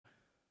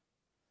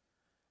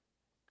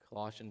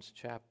Colossians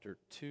chapter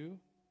 2.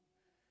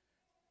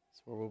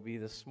 That's where we'll be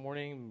this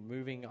morning.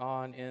 Moving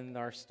on in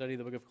our study of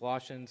the book of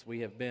Colossians,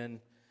 we have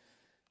been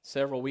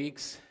several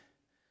weeks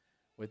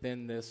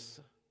within the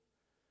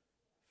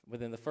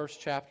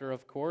first chapter,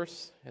 of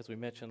course. As we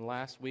mentioned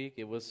last week,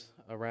 it was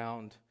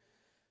around,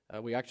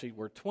 we actually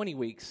were 20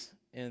 weeks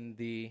in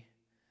the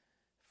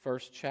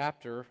first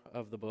chapter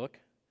of the book.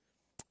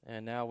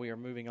 And now we are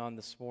moving on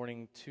this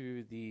morning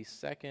to the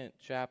second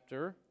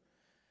chapter.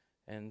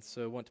 And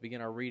so I want to begin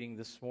our reading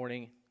this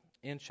morning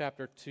in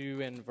chapter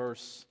 2 and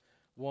verse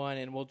 1.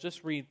 And we'll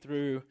just read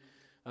through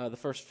the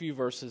first few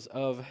verses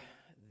of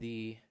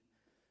the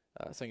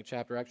second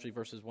chapter, actually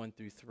verses 1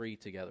 through 3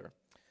 together.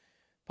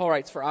 Paul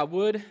writes, "For I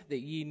would that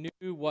ye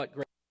knew what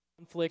great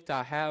conflict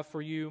I have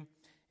for you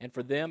and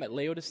for them at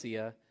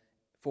Laodicea,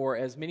 for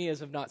as many as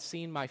have not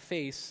seen my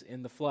face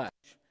in the flesh,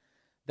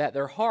 that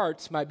their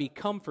hearts might be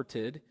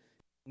comforted,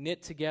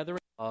 knit together in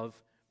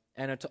love,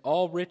 and unto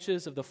all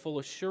riches of the full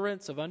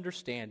assurance of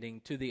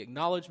understanding, to the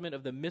acknowledgement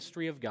of the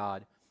mystery of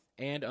God,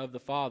 and of the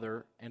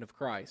Father, and of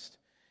Christ,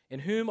 in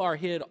whom are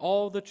hid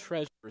all the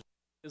treasures of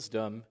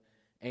wisdom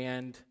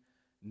and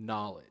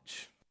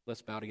knowledge."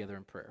 Let's bow together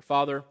in prayer.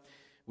 Father,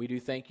 we do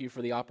thank you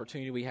for the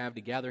opportunity we have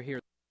to gather here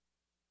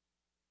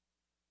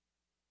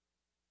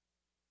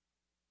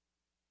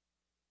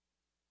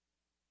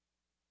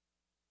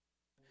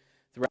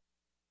throughout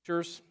the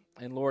Scriptures.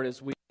 And Lord,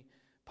 as we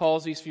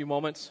pause these few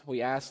moments,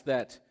 we ask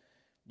that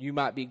you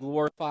might be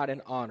glorified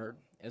and honored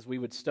as we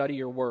would study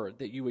your word,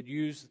 that you would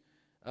use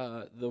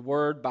the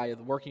word by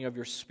the working of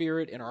your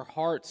Spirit in our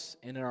hearts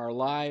and in our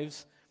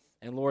lives.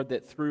 And Lord,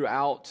 that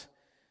throughout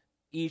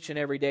each and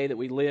every day that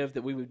we live,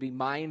 that we would be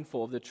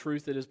mindful of the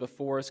truth that is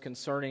before us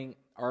concerning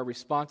our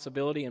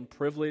responsibility and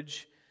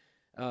privilege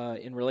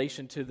in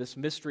relation to this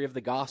mystery of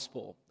the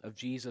gospel of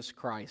Jesus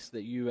Christ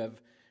that you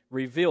have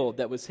revealed,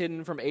 that was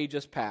hidden from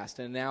ages past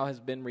and now has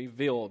been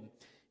revealed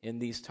in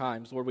these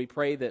times. Lord, we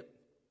pray that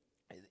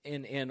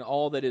in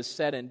all that is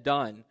said and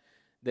done,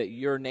 that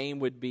your name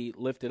would be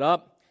lifted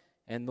up,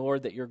 and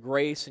Lord, that your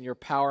grace and your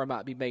power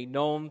might be made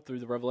known through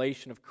the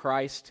revelation of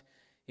Christ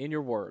in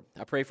your word.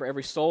 I pray for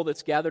every soul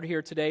that's gathered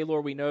here today.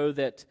 Lord, we know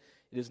that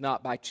it is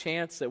not by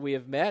chance that we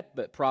have met,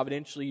 but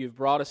providentially you've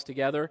brought us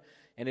together,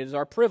 and it is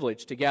our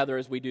privilege to gather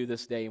as we do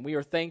this day. And we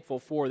are thankful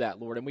for that,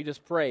 Lord, and we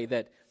just pray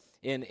that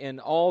in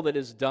all that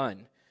is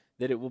done,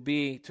 that it will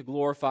be to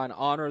glorify and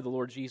honor the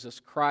Lord Jesus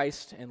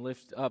Christ and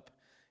lift up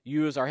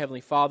you as our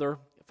Heavenly Father.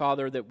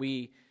 Father, that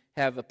we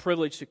have a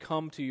privilege to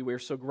come to you. We are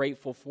so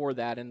grateful for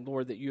that. And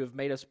Lord, that you have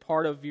made us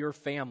part of your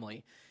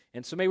family.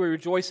 And so may we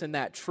rejoice in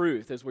that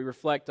truth as we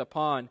reflect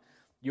upon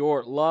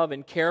your love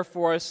and care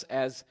for us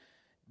as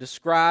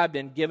described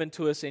and given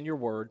to us in your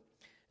word.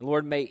 And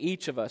Lord, may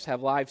each of us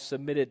have lives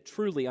submitted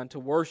truly unto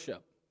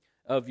worship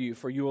of you,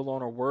 for you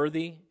alone are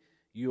worthy.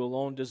 You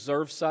alone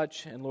deserve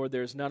such. And Lord,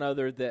 there is none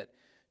other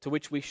to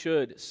which we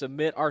should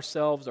submit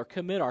ourselves or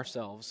commit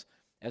ourselves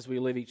as we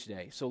live each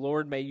day. So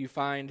Lord, may you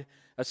find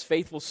us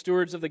faithful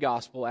stewards of the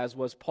gospel, as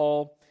was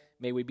Paul.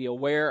 May we be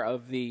aware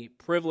of the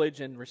privilege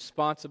and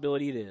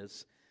responsibility it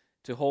is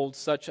to hold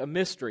such a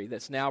mystery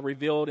that's now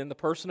revealed in the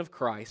person of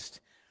Christ,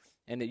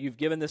 and that you've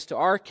given this to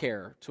our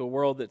care, to a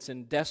world that's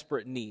in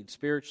desperate need,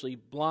 spiritually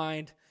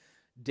blind,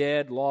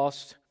 dead,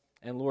 lost,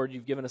 and Lord,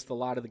 you've given us the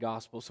light of the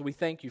gospel. So we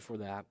thank you for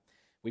that.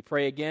 We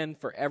pray again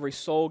for every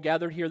soul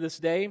gathered here this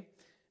day.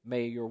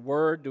 May your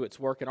word do its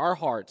work in our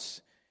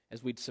hearts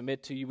as we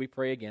submit to you, we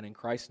pray again in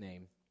Christ's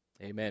name.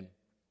 Amen.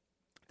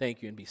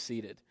 Thank you, and be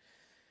seated.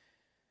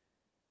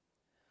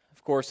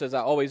 Of course, as I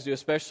always do,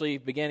 especially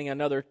beginning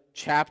another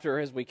chapter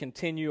as we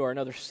continue, or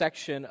another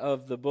section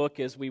of the book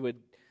as we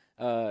would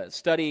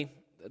study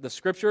the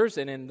Scriptures.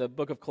 And in the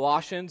book of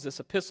Colossians,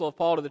 this epistle of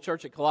Paul to the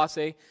church at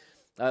Colossae,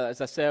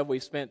 as I said,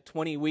 we've spent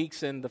 20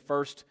 weeks in the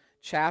first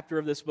chapter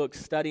of this book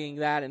studying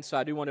that, and so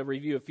I do want to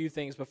review a few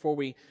things before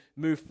we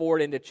move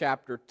forward into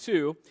chapter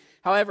 2.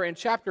 However, in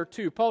chapter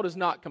 2, Paul does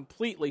not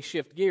completely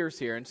shift gears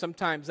here, and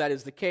sometimes that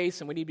is the case,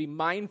 and we need to be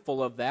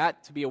mindful of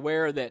that, to be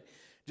aware that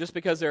just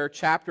because there are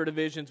chapter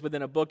divisions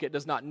within a book, it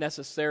does not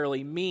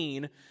necessarily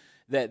mean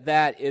that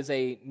that is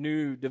a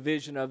new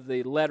division of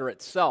the letter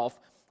itself.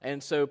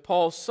 And so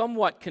Paul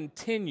somewhat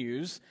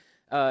continues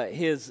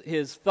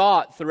his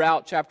thought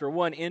throughout chapter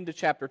 1 into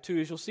chapter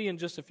 2, as you'll see in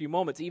just a few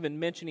moments, even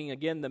mentioning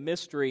again the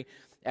mystery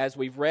as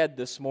we've read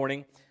this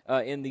morning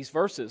in these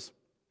verses.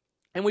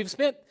 And we've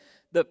spent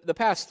the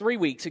past 3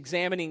 weeks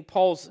examining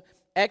Paul's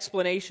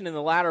explanation in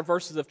the latter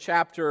verses of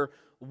chapter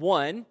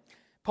 1,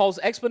 Paul's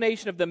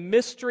explanation of the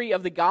mystery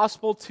of the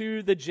gospel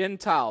to the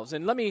Gentiles.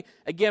 And let me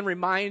again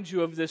remind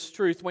you of this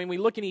truth. When we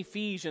look in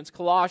Ephesians,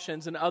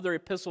 Colossians, and other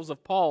epistles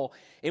of Paul,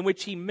 in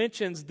which he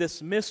mentions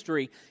this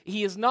mystery,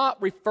 he is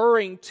not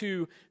referring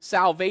to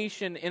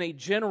salvation in a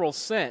general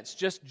sense,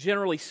 just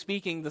generally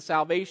speaking, the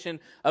salvation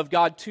of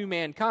God to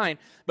mankind,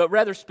 but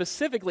rather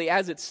specifically,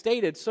 as it's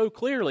stated so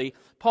clearly,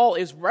 Paul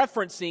is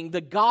referencing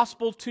the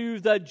gospel to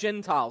the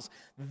Gentiles.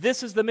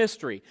 This is the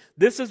mystery.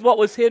 This is what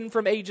was hidden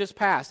from ages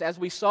past. As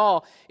we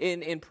saw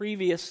in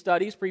previous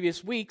studies,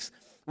 previous weeks,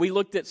 We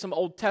looked at some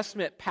Old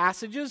Testament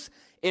passages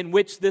in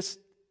which this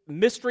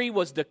mystery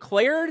was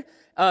declared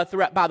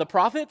throughout by the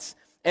prophets,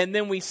 and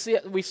then we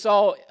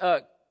saw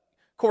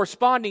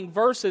corresponding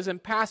verses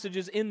and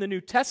passages in the New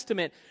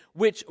Testament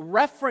which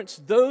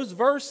reference those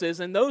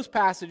verses and those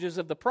passages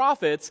of the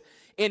prophets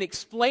in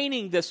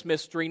explaining this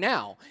mystery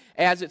now,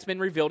 as it's been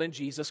revealed in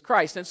Jesus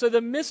Christ. And so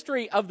the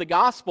mystery of the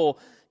gospel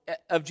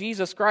of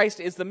Jesus Christ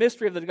is the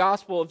mystery of the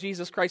gospel of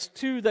Jesus Christ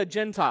to the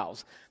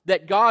Gentiles,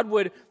 that God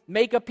would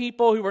make a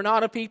people who were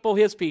not a people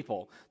His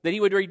people, that He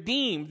would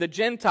redeem the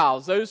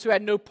Gentiles, those who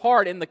had no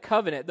part in the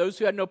covenant, those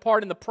who had no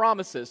part in the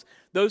promises,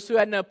 those who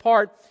had no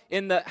part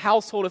in the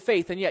household of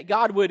faith, and yet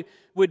God would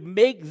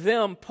make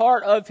them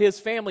part of His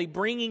family,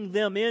 bringing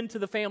them into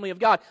the family of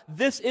God.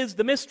 This is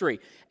the mystery,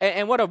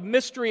 and what a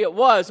mystery it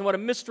was, and what a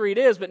mystery it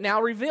is, but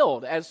now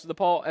revealed, as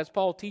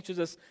Paul teaches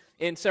us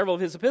in several of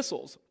his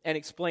epistles and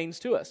explains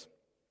to us.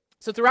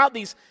 So throughout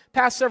these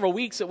past several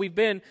weeks that we've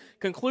been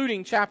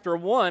concluding chapter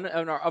 1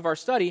 of our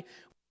study,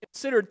 we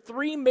considered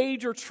three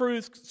major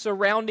truths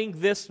surrounding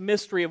this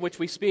mystery of which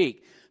we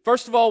speak.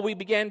 First of all, we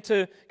began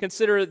to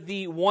consider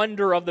the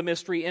wonder of the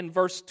mystery in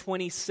verse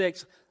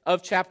 26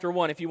 of chapter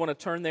 1. If you want to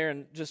turn there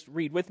and just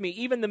read with me.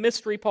 Even the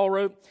mystery, Paul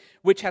wrote,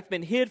 which hath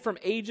been hid from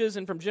ages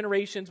and from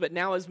generations, but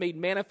now is made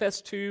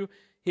manifest to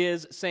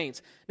His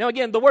saints. Now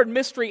again, the word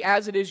mystery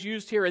as it is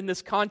used here in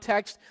this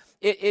context,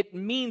 it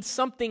means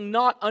something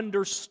not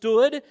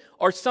understood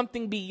or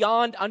something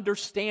beyond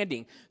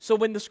understanding. So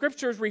when the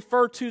Scriptures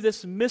refer to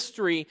this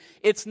mystery,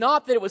 it's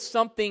not that it was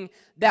something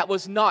that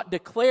was not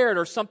declared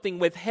or something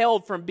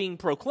withheld from being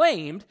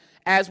proclaimed,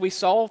 as we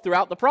saw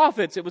throughout the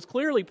prophets. It was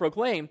clearly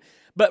proclaimed,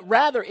 but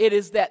rather it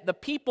is that the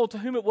people to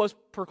whom it was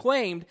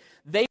proclaimed,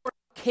 they were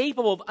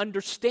capable of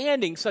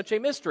understanding such a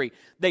mystery.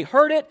 They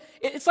heard it.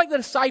 It's like the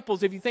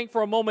disciples, if you think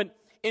for a moment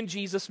in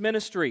Jesus'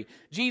 ministry.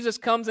 Jesus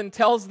comes and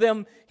tells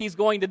them He's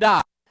going to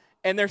die.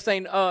 And they're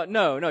saying,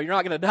 no, you're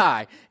not going to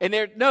die. And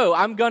they're, no,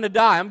 I'm going to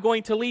die. I'm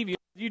going to leave you.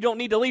 You don't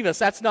need to leave us.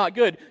 That's not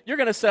good. You're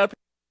going to set up.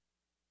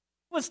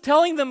 He was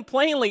telling them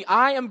plainly,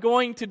 I am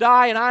going to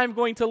die and I am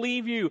going to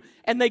leave you.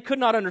 And they could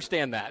not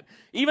understand that.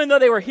 Even though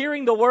they were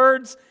hearing the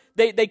words,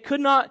 they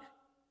could not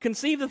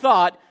conceive the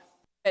thought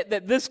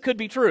that this could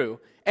be true.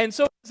 And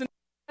so in the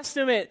New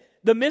Testament,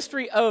 the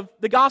mystery of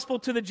the gospel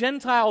to the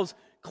Gentiles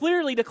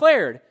clearly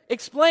declared,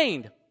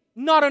 explained,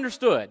 not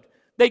understood.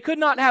 They could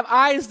not have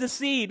eyes to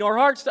see nor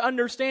hearts to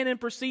understand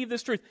and perceive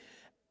this truth.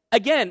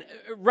 Again,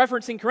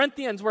 referencing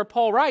Corinthians, where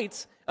Paul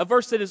writes, a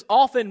verse that is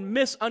often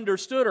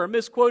misunderstood or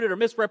misquoted or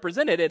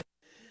misrepresented,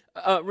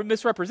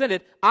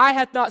 eye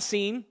hath not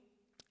seen,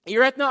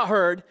 ear hath not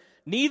heard,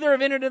 neither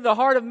have entered into the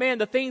heart of man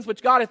the things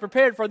which God hath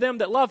prepared for them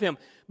that love Him.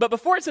 But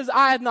before it says,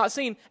 eye hath not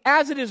seen,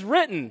 as it is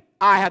written,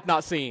 eye hath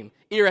not seen,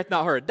 ear hath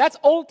not heard. That's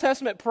Old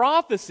Testament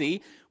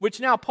prophecy, which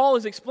now Paul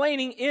is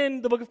explaining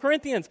in the book of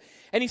Corinthians.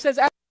 And he says,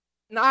 eye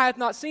hath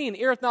not seen,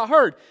 ear hath not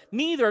heard,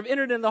 neither have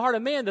entered into the heart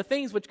of man the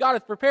things which God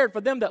hath prepared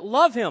for them that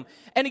love Him.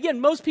 And again,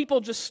 most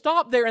people just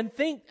stop there and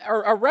think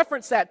or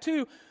reference that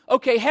to,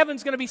 okay,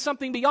 heaven's going to be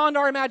something beyond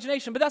our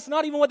imagination. But that's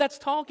not even what that's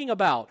talking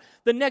about.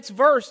 The next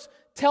verse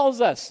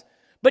tells us,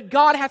 but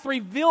God hath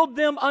revealed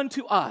them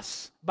unto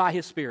us by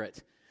His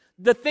Spirit.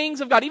 The things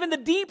of God, even the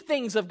deep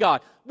things of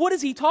God. What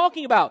is he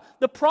talking about?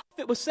 The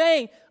prophet was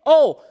saying,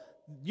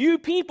 you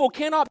people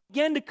cannot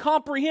begin to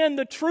comprehend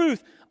the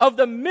truth of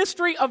the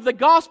mystery of the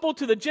gospel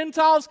to the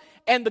Gentiles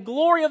and the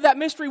glory of that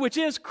mystery, which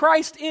is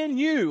Christ in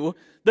you,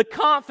 the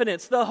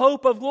confidence, the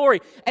hope of glory.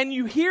 And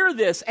you hear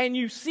this, and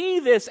you see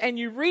this, and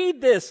you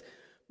read this,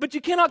 but you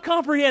cannot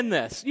comprehend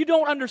this. You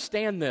don't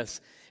understand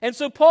this. And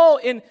so Paul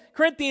in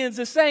Corinthians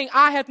is saying,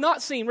 eye hath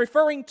not seen,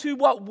 referring to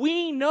what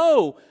we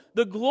know,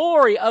 the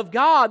glory of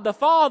God the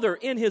Father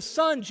in His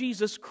Son,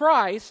 Jesus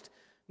Christ,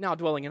 now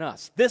dwelling in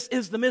us. This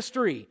is the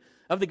mystery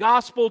of the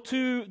gospel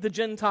to the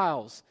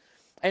Gentiles.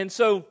 And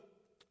so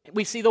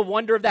we see the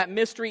wonder of that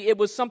mystery. It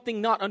was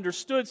something not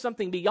understood,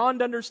 something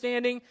beyond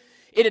understanding.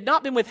 It had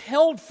not been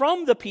withheld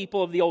from the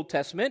people of the Old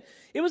Testament.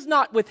 It was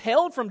not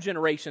withheld from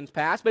generations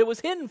past, but it was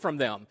hidden from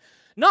them.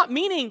 Not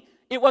meaning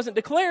it wasn't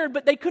declared,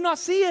 but they could not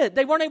see it.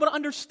 They weren't able to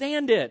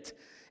understand it.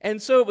 And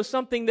so it was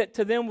something that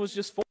to them was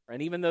just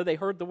foreign, even though they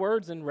heard the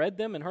words and read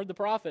them and heard the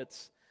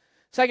prophets.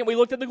 Second, we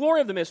looked at the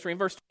glory of the mystery. In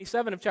verse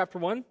 27 of chapter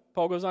 1,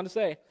 Paul goes on to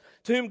say,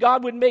 to whom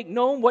God would make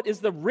known what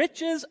is the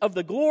riches of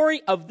the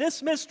glory of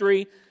this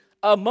mystery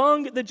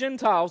among the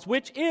Gentiles,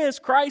 which is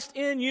Christ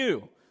in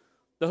you,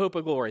 the hope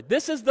of glory.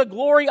 This is the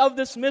glory of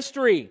this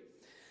mystery.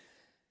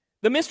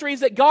 The mystery is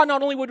that God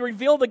not only would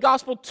reveal the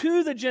gospel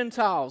to the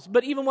Gentiles,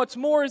 but even what's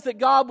more is that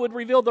God would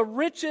reveal the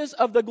riches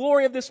of the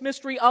glory of this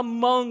mystery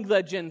among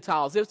the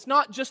Gentiles. It's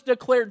not just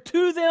declared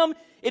to them,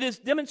 it is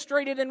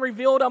demonstrated and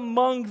revealed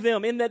among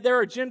them, in that there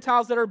are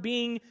Gentiles that are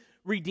being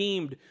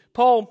redeemed.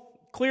 Paul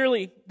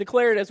clearly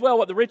declared as well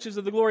what the riches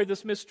of the glory of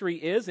this mystery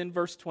is in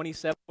verse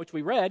 27, which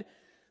we read.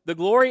 The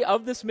glory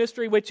of this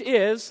mystery, which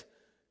is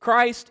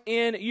Christ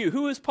in you.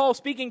 Who is Paul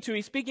speaking to?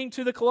 He's speaking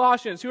to the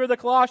Colossians. Who are the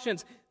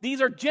Colossians?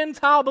 These are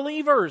Gentile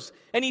believers.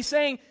 And he's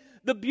saying,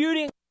 the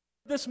beauty of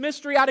this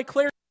mystery I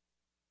declare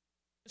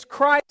Is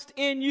Christ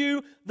in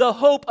you, the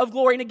hope of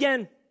glory. And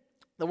again,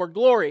 the word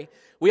glory,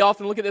 we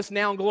often look at this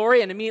noun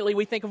glory and immediately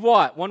we think of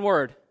what? One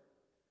word.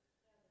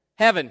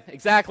 Heaven,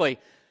 exactly.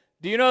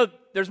 Do you know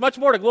there's much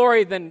more to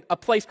glory than a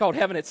place called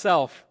heaven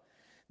itself?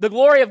 The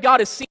glory of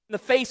God is seen in the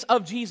face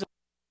of Jesus.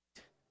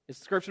 Does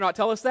the Scripture not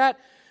tell us that?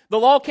 The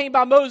law came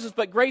by Moses,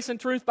 but grace and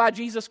truth by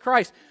Jesus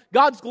Christ.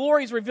 God's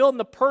glory is revealed in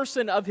the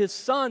person of His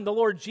Son, the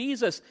Lord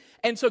Jesus.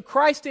 And so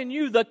Christ in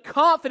you, the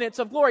confidence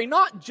of glory,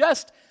 not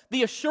just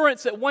the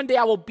assurance that one day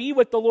I will be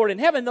with the Lord in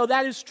heaven, though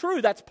that is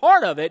true, that's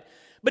part of it.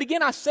 But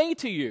again, I say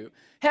to you,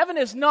 heaven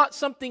is not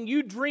something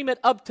you dream it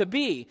up to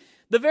be.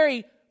 The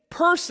very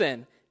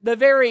person, the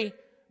very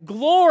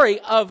glory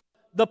of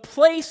the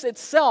place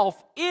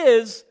itself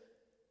is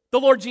the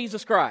Lord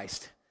Jesus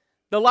Christ.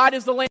 The light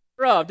is the lamp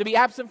thereof. To be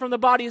absent from the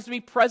body is to be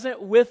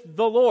present with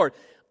the Lord.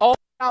 All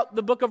throughout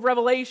the book of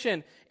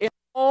Revelation, in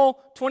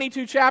all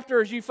 22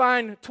 chapters, you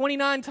find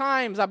 29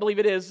 times, I believe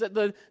it is, that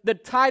the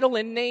title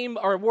and name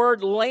or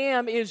word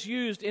Lamb is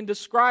used in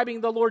describing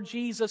the Lord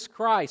Jesus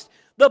Christ.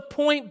 The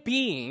point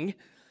being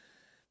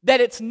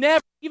that it's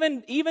never,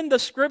 even the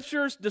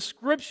Scripture's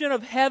description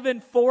of heaven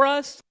for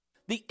us,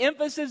 the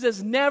emphasis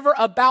is never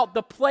about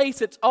the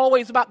place, it's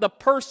always about the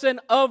person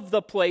of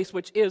the place,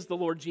 which is the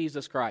Lord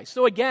Jesus Christ.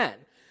 So again,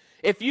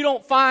 if you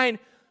don't find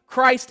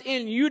Christ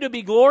in you to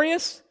be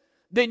glorious,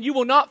 then you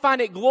will not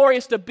find it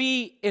glorious to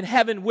be in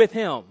heaven with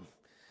Him.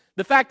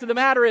 The fact of the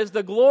matter is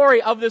the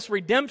glory of this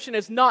redemption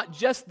is not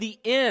just the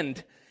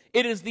end,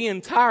 it is the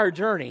entire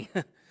journey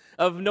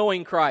of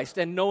knowing Christ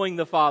and knowing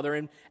the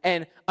Father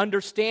and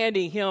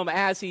understanding Him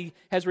as He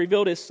has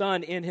revealed His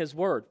Son in His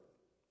Word.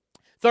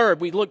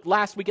 Third, we looked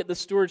last week at the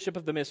stewardship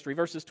of the mystery,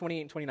 verses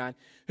 28 and 29,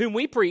 whom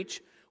we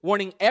preach,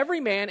 warning every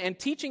man and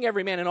teaching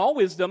every man in all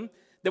wisdom,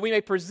 that we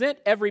may present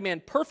every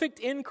man perfect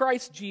in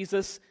Christ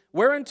Jesus,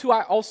 whereunto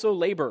I also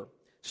labor,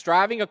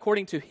 striving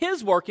according to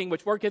His working,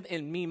 which worketh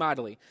in me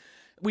mightily.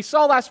 We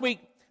saw last week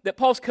that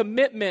Paul's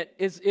commitment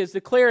is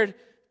declared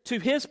to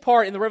his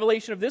part in the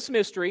revelation of this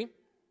mystery,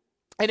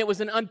 and it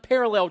was an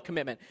unparalleled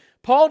commitment.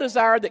 Paul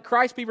desired that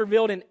Christ be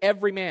revealed in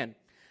every man.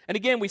 And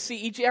again, we see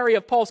each area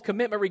of Paul's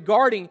commitment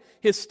regarding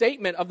his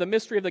statement of the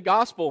mystery of the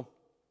gospel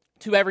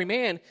to every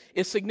man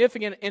is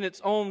significant in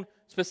its own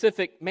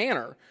specific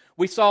manner.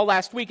 We saw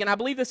last week, and I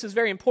believe this is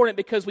very important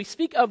because we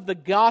speak of the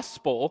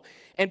gospel,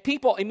 and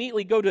people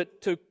immediately go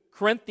to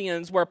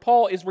Corinthians where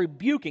Paul is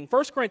rebuking,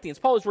 1 Corinthians,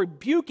 Paul is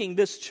rebuking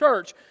this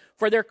church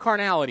for their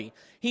carnality.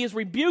 He is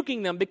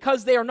rebuking them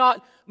because they are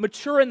not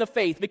mature in the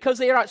faith, because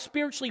they are not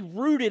spiritually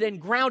rooted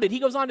and grounded. He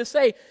goes on to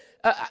say,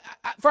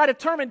 for I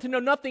determined to know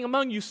nothing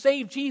among you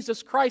save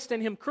Jesus Christ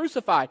and Him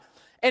crucified.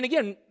 And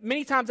again,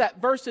 many times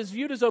that verse is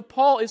viewed as though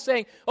Paul is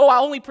saying, oh, I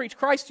only preach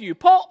Christ to you.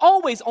 Paul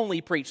always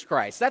only preached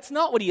Christ. That's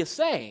not what he is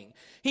saying.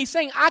 He's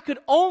saying, I could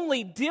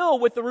only deal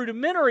with the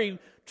rudimentary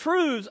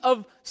truths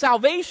of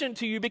salvation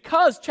to you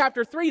because,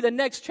 chapter 3, the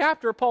next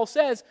chapter, Paul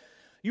says,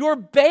 you're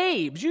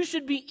babes. You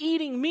should be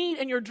eating meat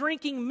and you're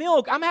drinking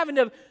milk. I'm having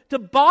to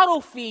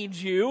bottle feed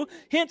you.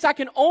 Hence, I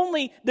can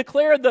only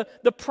declare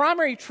the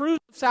primary truth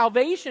of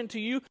salvation to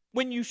you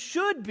when you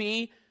should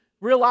be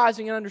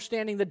realizing and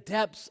understanding the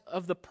depths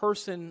of the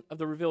person of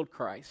the revealed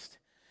Christ.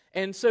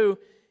 And so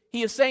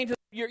he is saying to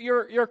them,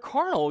 you're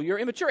carnal, you're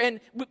immature. And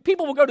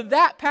people will go to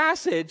that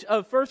passage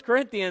of 1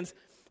 Corinthians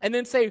and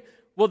then say,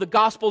 well, the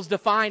gospel's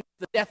defined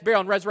as the death,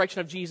 burial, and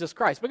resurrection of Jesus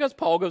Christ, because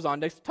Paul goes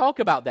on to talk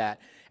about that.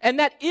 And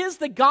that is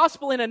the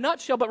gospel in a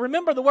nutshell, but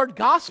remember the word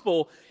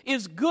gospel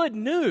is good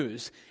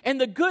news.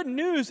 And the good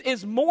news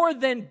is more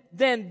than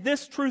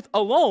this truth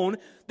alone,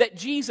 that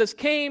Jesus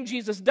came,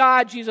 Jesus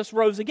died, Jesus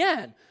rose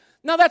again.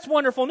 Now that's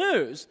wonderful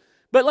news.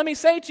 But let me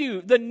say to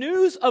you, the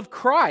news of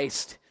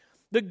Christ,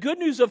 the good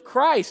news of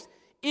Christ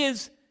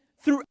is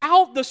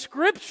throughout the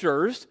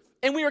Scriptures,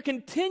 and we are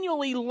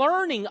continually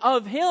learning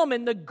of Him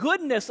and the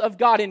goodness of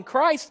God in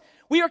Christ.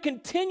 We are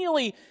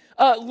continually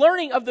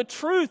learning of the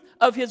truth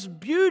of His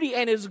beauty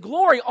and His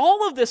glory.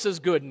 All of this is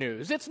good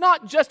news. It's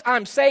not just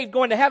I'm saved,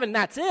 going to heaven,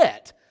 that's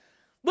it.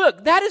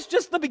 Look, that is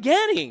just the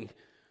beginning.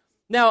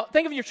 Now,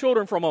 think of your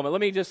children for a moment.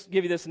 Let me just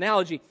give you this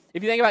analogy.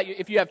 If you think about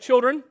if you have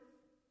children,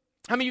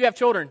 how many of you have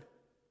children?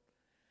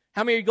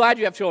 How many are you glad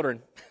you have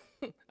children?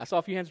 I saw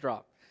a few hands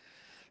drop.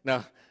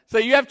 No. So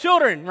you have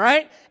children,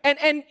 right?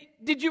 And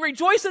did you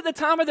rejoice at the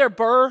time of their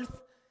birth?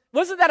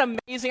 Wasn't that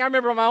amazing? I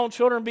remember my own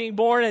children being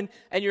born,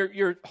 and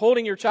you're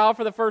holding your child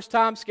for the first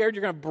time, scared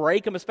you're going to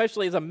break them,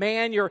 especially as a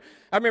man.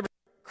 I remember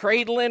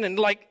cradling and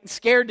like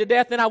scared to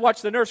death. Then I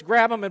watched the nurse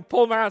grab them and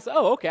pull them around and say,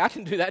 oh, okay, I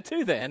can do that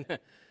too then.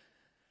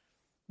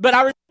 But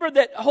I remember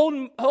that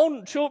holding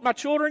my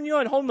children,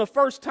 and holding the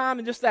first time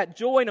and just that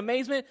joy and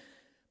amazement.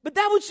 But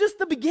that was just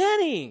the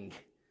beginning.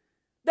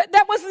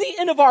 That wasn't the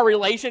end of our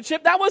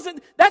relationship.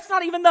 That's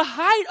not even the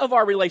height of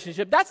our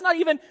relationship. That's not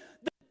even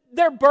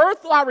their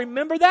birth. I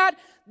remember that.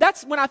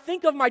 That's when I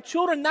think of my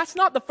children, that's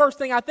not the first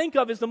thing I think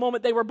of is the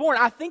moment they were born.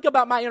 I think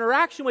about my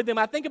interaction with them.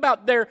 I think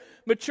about their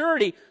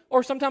maturity,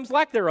 or sometimes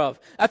lack thereof.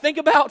 I think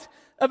about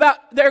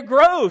about their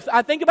growth.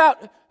 I think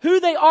about who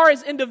they are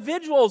as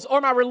individuals or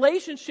my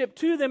relationship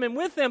to them and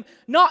with them,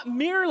 not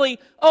merely,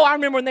 oh, I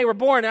remember when they were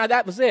born, and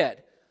that was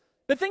it.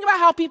 But think about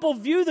how people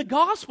view the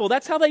gospel.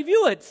 That's how they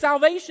view it.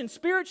 Salvation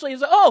spiritually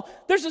is, oh,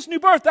 there's this new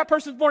birth. That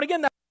person's born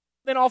again.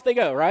 Then off they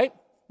go, right?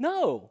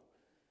 No.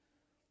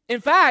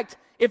 In fact,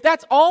 if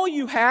that's all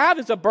you have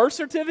is a birth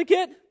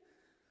certificate,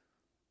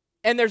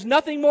 and there's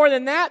nothing more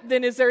than that,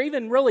 then is there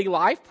even really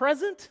life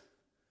present?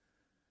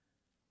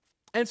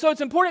 And so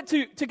it's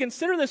important to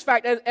consider this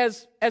fact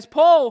as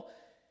Paul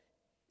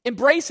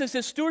embraces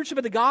his stewardship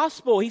of the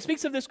gospel. He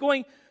speaks of this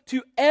going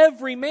to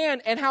every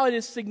man and how it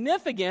is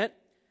significant.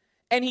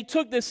 And he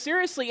took this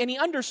seriously, and he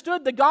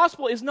understood the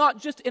gospel is not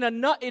just in a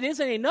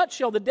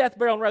nutshell the death,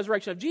 burial, and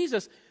resurrection of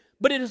Jesus,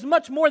 but it is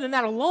much more than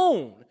that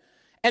alone.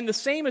 And the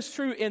same is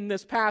true in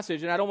this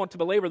passage. And I don't want to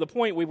belabor the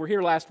point. We were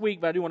here last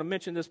week, but I do want to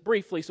mention this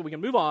briefly so we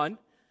can move on.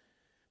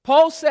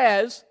 Paul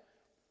says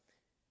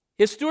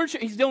his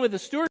stewardship, he's dealing with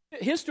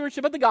his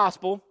stewardship of the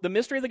gospel, the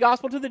mystery of the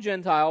gospel to the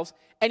Gentiles,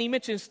 and he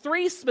mentions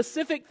three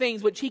specific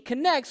things which he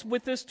connects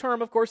with this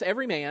term, of course,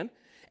 every man.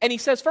 And he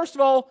says, first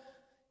of all,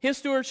 his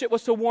stewardship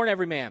was to warn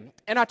every man.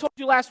 And I told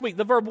you last week,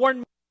 the verb warn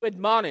means to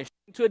admonish.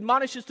 To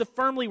admonish is to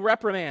firmly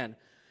reprimand.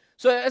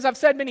 So as I've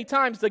said many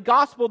times, the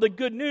gospel, the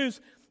good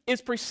news, is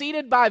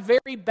preceded by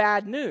very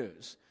bad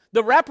news.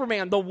 The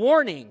reprimand, the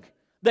warning,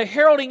 the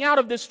heralding out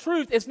of this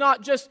truth is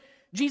not just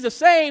Jesus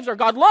saves or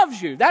God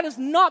loves you. That is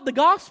not the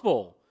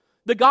gospel.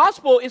 The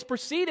gospel is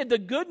preceded, the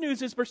good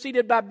news is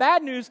preceded by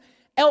bad news,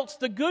 else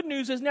the good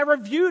news is never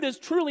viewed as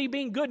truly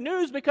being good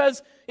news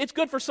because it's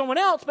good for someone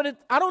else, but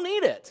I don't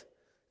need it.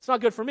 It's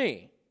not good for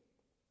me.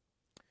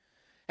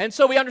 And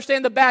so we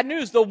understand the bad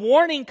news. The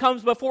warning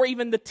comes before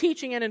even the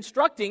teaching and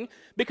instructing,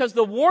 because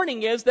the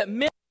warning is that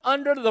men are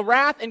under the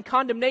wrath and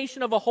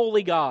condemnation of a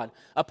holy God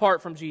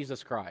apart from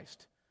Jesus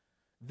Christ.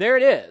 There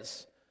it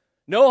is.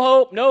 No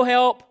hope, no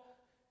help,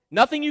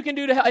 nothing you can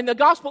do to help. And the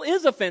gospel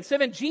is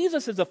offensive, and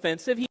Jesus is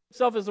offensive. He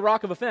himself is the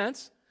rock of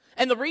offense.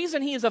 And the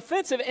reason he is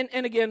offensive,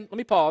 and again, let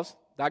me pause,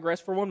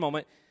 digress for one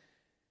moment.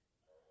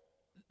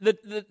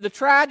 The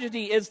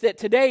tragedy is that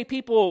today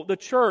people, the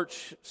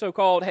church,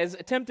 so-called, has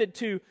attempted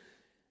to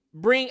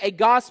bring a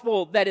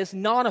gospel that is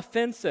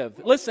non-offensive.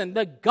 Listen,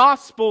 the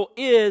gospel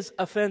is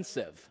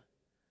offensive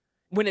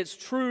when it's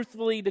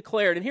truthfully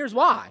declared. And here's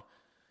why.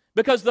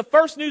 Because the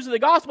first news of the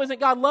gospel isn't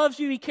God loves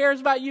you, He cares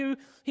about you,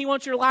 He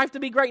wants your life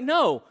to be great.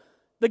 No.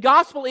 The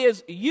gospel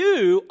is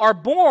you are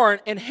born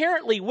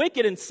inherently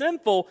wicked and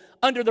sinful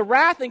under the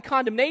wrath and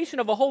condemnation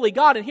of a holy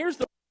God. And here's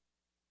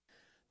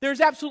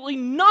there's absolutely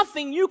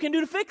nothing you can do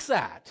to fix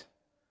that.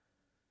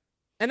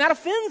 And that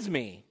offends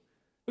me.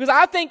 Because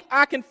I think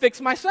I can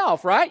fix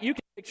myself, right? You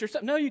can fix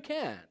yourself. No, you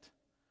can't.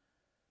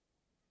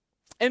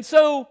 And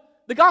so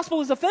the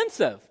gospel is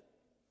offensive.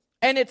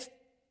 And it's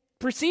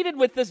preceded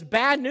with this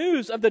bad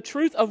news of the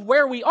truth of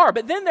where we are.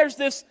 But then there's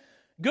this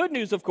good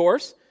news, of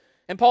course.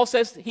 And Paul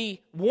says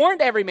he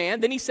warned every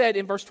man. Then he said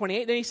in verse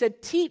 28, then he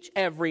said, teach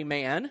every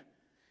man.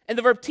 And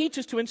the verb teach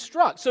is to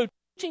instruct. So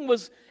teaching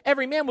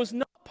every man was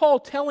not Paul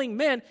telling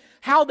men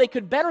how they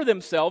could better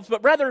themselves,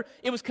 but rather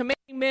it was commanding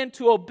men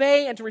to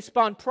obey and to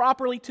respond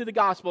properly to the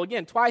gospel.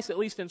 Again, twice at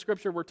least in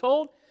Scripture we're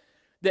told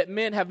that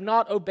men have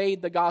not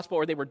obeyed the gospel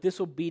or they were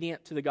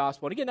disobedient to the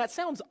gospel. And again, that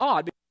sounds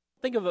odd.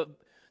 Think of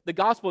the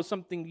gospel as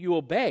something you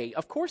obey.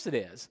 Of course it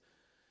is.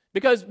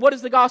 Because what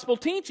is the gospel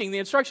teaching? The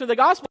instruction of the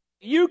gospel,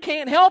 you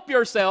can't help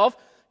yourself.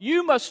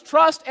 You must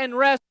trust and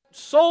rest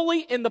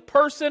solely in the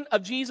person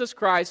of Jesus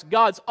Christ,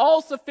 God's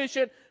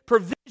all-sufficient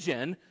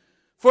provision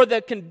for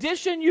the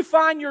condition you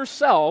find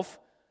yourself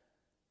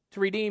to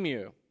redeem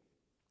you.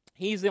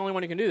 He's the only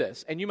one who can do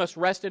this. And you must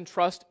rest and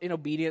trust in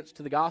obedience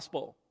to the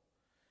gospel.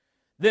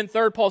 Then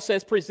third, Paul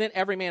says, present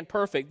every man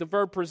perfect. The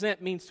verb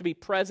present means to be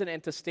present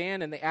and to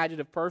stand, and the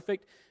adjective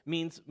perfect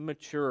means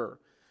mature.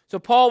 So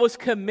Paul was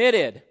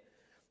committed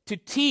to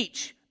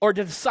teach or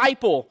to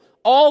disciple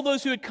all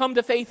those who had come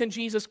to faith in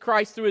Jesus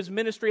Christ through his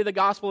ministry of the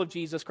gospel of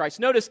Jesus Christ.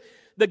 Notice,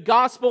 the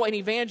gospel and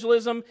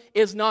evangelism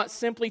is not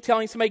simply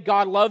telling somebody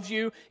God loves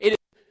you. It is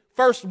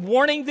first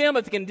warning them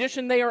of the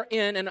condition they are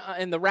in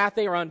and the wrath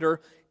they are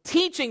under,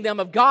 teaching them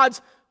of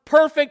God's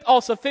perfect,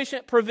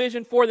 all-sufficient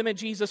provision for them in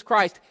Jesus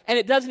Christ. And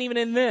it doesn't even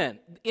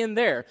end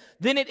there.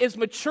 Then it is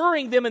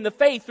maturing them in the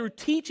faith through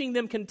teaching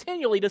them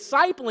continually,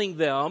 discipling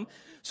them.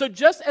 So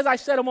just as I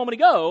said a moment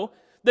ago,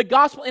 the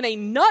gospel in a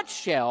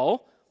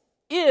nutshell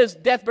is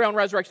death, burial, and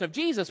resurrection of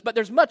Jesus, but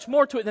there's much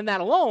more to it than that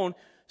alone.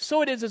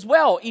 So it is as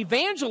well.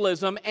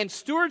 Evangelism and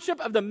stewardship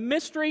of the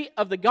mystery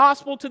of the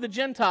gospel to the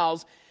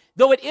Gentiles,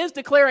 though it is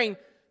declaring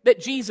that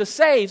Jesus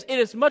saves, it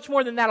is much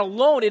more than that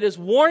alone. It is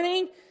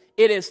warning,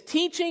 it is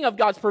teaching of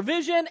God's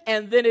provision,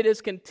 and then it is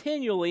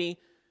continually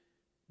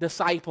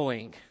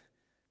discipling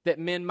that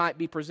men might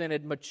be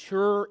presented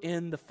mature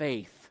in the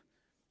faith.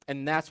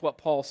 And that's what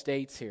Paul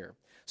states here.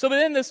 So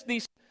within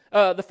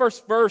the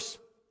first verse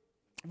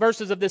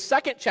verses of this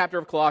second chapter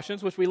of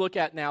Colossians, which we look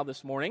at now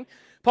this morning,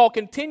 Paul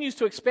continues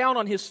to expound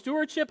on his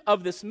stewardship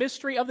of this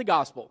mystery of the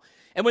gospel.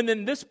 And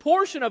within this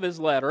portion of his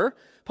letter,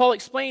 Paul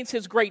explains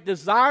his great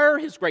desire,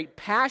 his great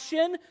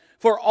passion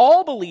for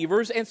all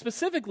believers, and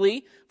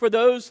specifically for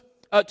those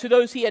to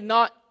those he had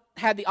not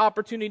had the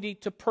opportunity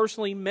to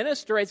personally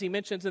minister, as he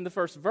mentions in the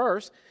first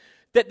verse,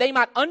 that they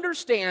might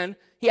understand.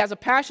 He has a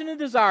passion and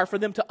desire for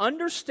them to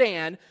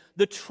understand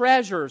the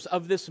treasures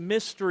of this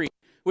mystery,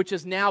 which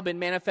has now been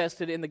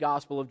manifested in the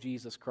gospel of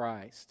Jesus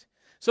Christ.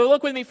 So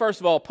look with me first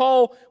of all.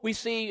 Paul, we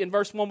see in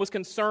verse 1, was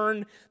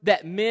concerned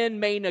that men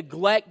may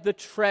neglect the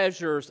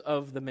treasures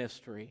of the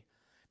mystery.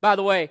 By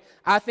the way,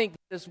 I think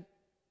this is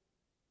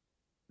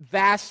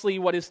vastly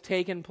what has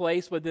taken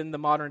place within the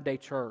modern day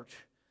church.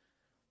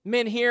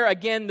 Men hear,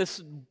 again,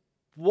 this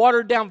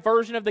watered down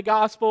version of the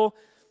gospel,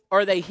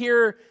 or they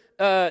hear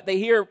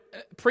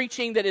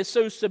preaching that is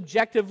so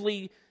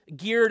subjectively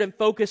geared and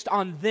focused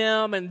on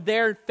them and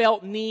their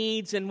felt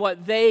needs and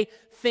what they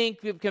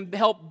think can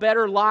help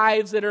better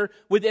lives that are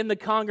within the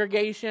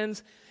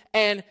congregations.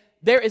 And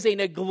there is a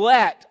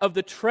neglect of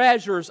the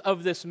treasures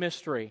of this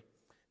mystery.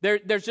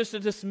 There's just a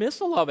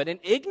dismissal of it and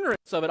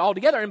ignorance of it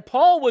altogether. And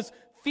Paul was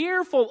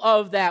fearful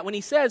of that when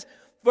he says,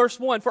 verse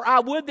 1, "For I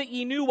would that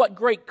ye knew what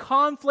great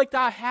conflict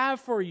I have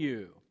for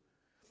you,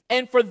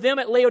 and for them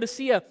at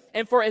Laodicea,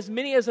 and for as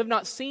many as have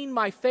not seen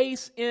my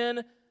face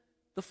in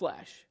the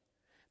flesh."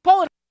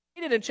 Paul had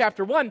stated in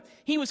chapter 1,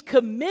 he was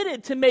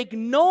committed to make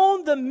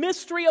known the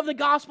mystery of the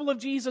gospel of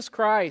Jesus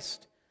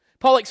Christ.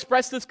 Paul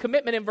expressed this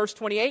commitment in verse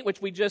 28,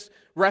 which we just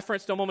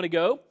referenced a moment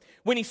ago,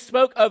 when he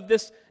spoke of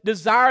this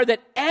desire that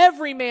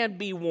every man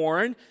be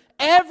warned,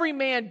 every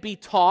man be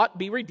taught,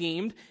 be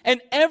redeemed,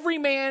 and every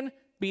man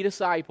be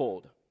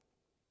discipled,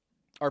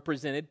 or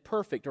presented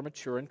perfect or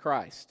mature in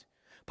Christ.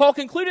 Paul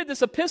concluded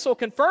this epistle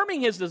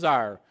confirming his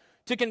desire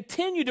to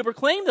continue to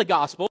proclaim the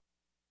gospel,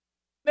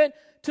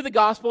 to the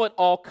gospel at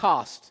all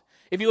costs.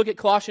 If you look at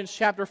Colossians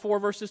chapter 4,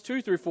 verses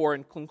 2 through 4,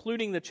 and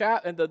concluding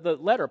the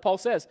letter, Paul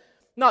says,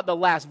 not the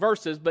last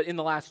verses, but in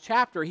the last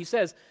chapter, he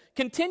says,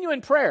 "Continue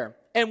in prayer,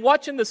 and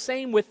watch in the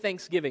same with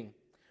thanksgiving,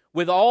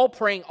 with all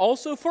praying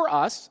also for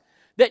us,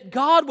 that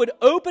God would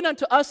open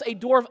unto us a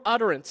door of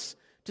utterance,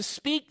 to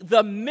speak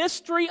the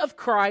mystery of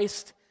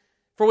Christ,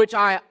 for which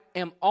I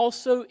am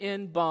also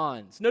in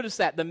bonds." Notice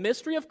that, the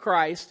mystery of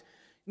Christ.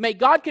 May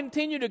God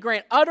continue to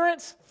grant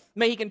utterance.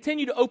 May He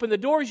continue to open the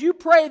doors. You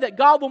pray that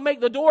God will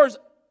make the doors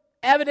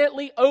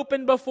evidently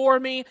open before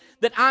me,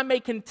 that I may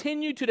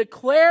continue to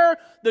declare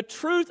the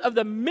truth of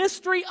the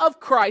mystery of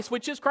Christ,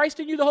 which is Christ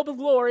in you, the hope of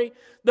glory,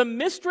 the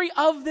mystery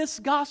of this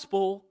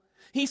gospel.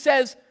 He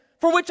says,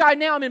 for which I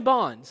now am in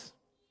bonds.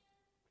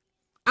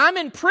 I'm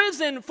in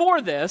prison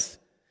for this.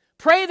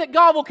 Pray that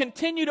God will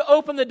continue to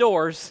open the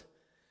doors,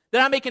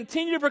 that I may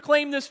continue to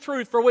proclaim this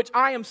truth, for which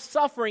I am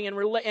suffering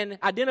and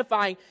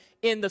identifying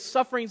in the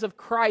sufferings of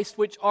Christ,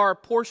 which are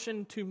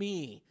portioned to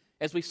me,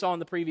 as we saw in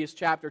the previous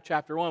chapter,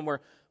 chapter 1,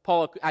 where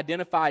Paul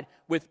identified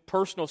with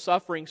personal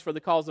sufferings for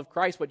the cause of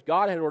Christ, which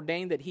God had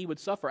ordained that he would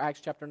suffer.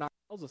 Acts chapter 9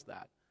 tells us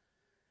that.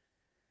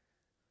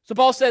 So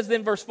Paul says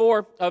then, verse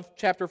 4 of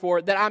chapter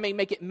 4, that I may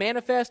make it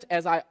manifest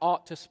as I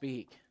ought to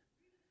speak.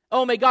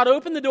 Oh, may God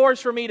open the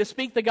doors for me to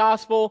speak the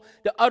gospel,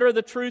 to utter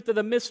the truth of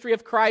the mystery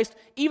of Christ,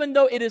 even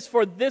though it is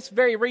for this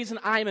very reason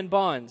I am in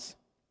bonds.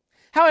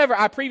 However,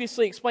 I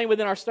previously explained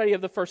within our study of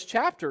the first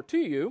chapter to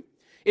you,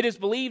 it is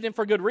believed, and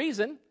for good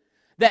reason,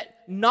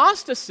 that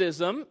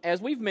Gnosticism, as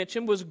we've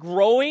mentioned, was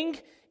growing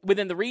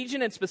within the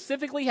region and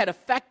specifically had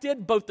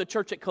affected both the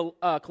church at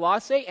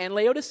Colossae and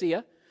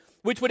Laodicea,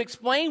 which would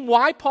explain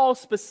why Paul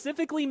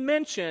specifically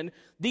mentioned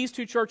these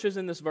two churches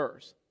in this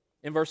verse,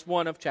 in verse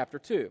 1 of chapter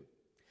 2.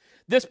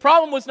 This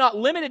problem was not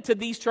limited to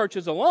these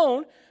churches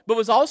alone, but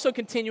was also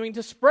continuing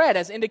to spread,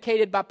 as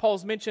indicated by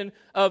Paul's mention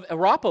of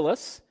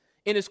Hierapolis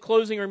in his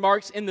closing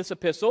remarks in this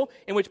epistle,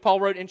 in which Paul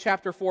wrote in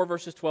chapter 4,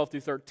 verses 12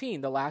 through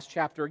 13, the last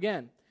chapter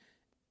again.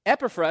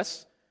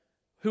 Epaphras,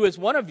 who is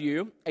one of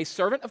you, a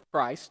servant of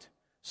Christ,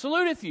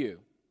 saluteth you,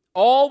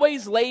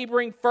 always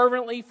laboring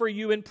fervently for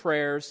you in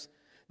prayers,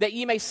 that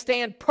ye may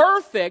stand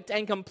perfect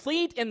and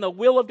complete in the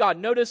will of God.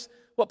 Notice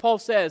what Paul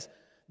says,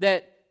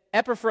 that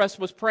Epaphras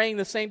was praying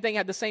the same thing,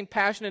 had the same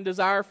passion and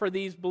desire for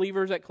these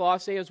believers at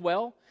Colossae as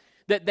well,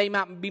 that they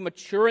might be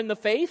mature in the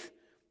faith,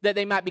 that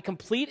they might be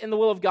complete in the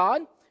will of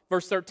God.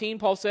 Verse 13,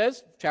 Paul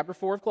says, chapter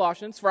 4 of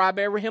Colossians, "For I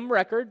bear him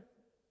record,"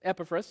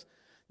 Epaphras,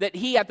 "that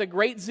he hath a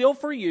great zeal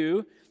for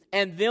you,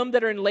 and them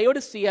that are in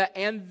Laodicea,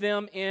 and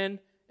them in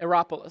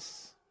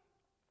Hierapolis."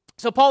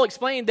 So Paul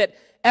explained that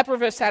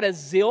Epaphras had a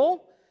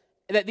zeal,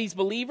 that these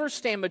believers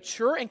stand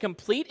mature and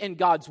complete in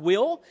God's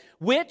will,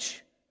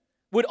 which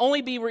would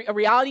only be a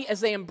reality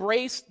as they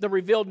embrace the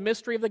revealed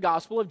mystery of the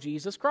gospel of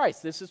Jesus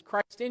Christ. This is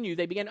Christ in you.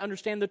 They begin to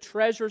understand the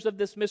treasures of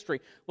this mystery.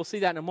 We'll see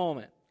that in a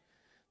moment.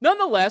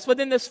 Nonetheless,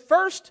 within this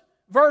first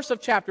verse of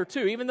chapter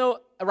 2, even though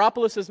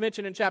Hierapolis is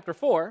mentioned in chapter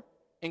 4,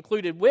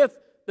 included with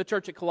the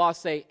church at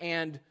Colossae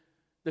and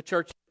the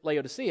church at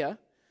Laodicea,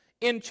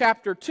 in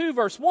chapter 2,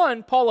 verse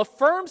 1, Paul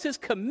affirms his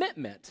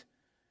commitment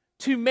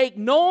to make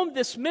known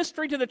this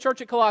mystery to the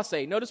church at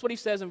Colossae. Notice what he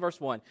says in verse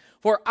 1.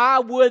 For I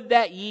would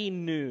that ye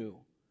knew.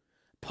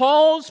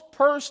 Paul's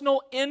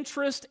personal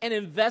interest and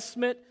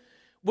investment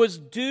was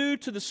due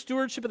to the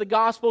stewardship of the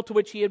gospel to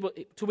which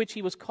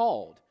he was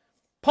called.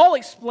 Paul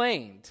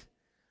explained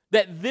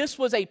that this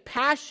was a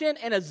passion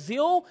and a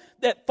zeal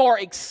that far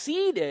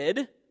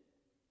exceeded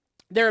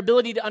their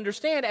ability to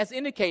understand, as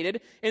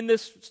indicated in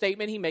this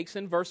statement he makes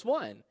in verse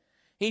 1.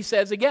 He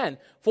says again,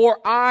 for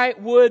I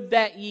would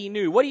that ye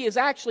knew. What he is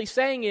actually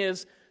saying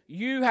is,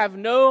 you have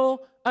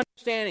no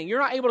understanding. You're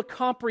not able to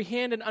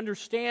comprehend and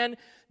understand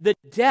the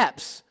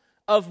depths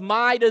of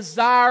my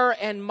desire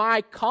and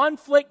my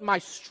conflict, my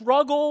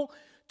struggle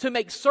to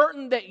make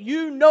certain that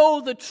you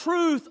know the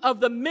truth of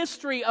the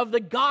mystery of the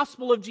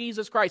gospel of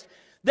Jesus Christ.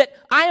 That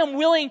I am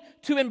willing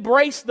to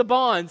embrace the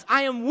bonds.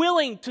 I am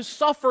willing to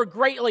suffer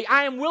greatly.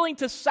 I am willing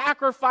to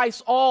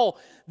sacrifice all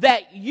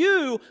that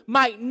you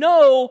might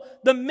know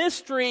the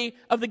mystery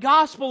of the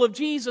gospel of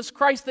Jesus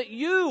Christ, that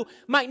you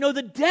might know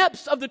the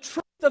depths of the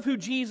truth of who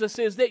Jesus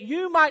is, that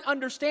you might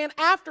understand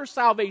after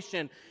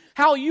salvation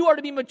how you are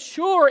to be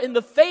mature in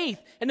the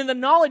faith and in the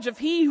knowledge of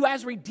He who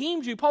has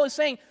redeemed you. Paul is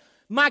saying,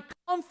 my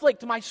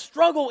conflict, my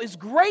struggle is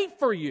great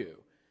for you.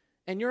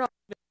 And you're not.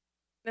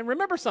 And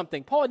remember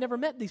something, Paul had never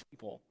met these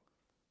people.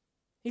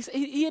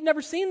 He had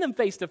never seen them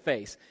face to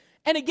face.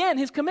 And again,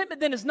 his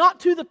commitment then is not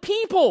to the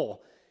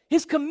people.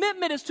 His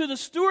commitment is to the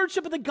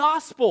stewardship of the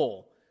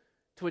gospel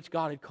to which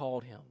God had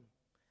called him.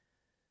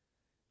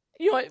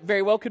 You know, it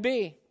very well could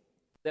be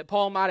that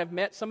Paul might have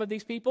met some of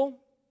these people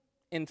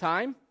in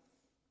time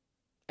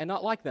and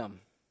not like them.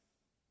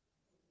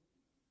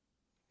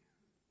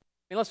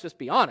 I mean, let's just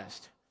be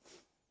honest.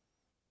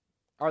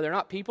 Are there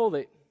not people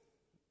that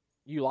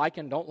you like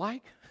and don't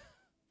like?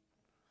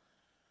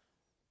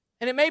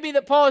 And it may be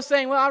that Paul is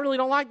saying, well, I really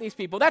don't like these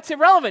people. That's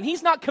irrelevant.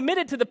 He's not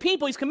committed to the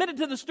people. He's committed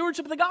to the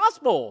stewardship of the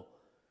gospel.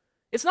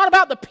 It's not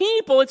about the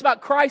people. It's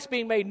about Christ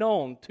being made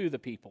known to the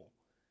people.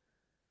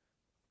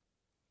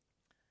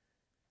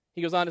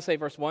 He goes on to say,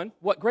 verse 1,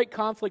 what great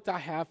conflict I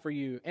have for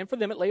you and for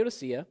them at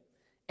Laodicea,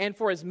 and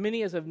for as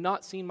many as have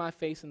not seen my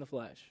face in the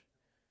flesh.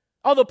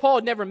 Although Paul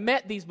had never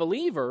met these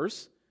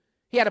believers,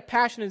 he had a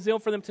passion and zeal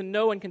for them to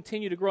know and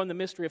continue to grow in the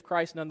mystery of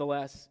Christ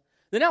nonetheless.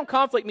 The noun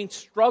conflict means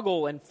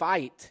struggle and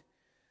fight.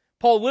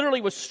 Paul literally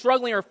was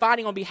struggling or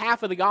fighting on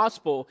behalf of the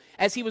gospel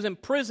as he was in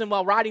prison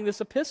while writing this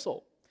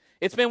epistle.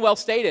 It's been well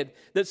stated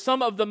that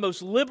some of the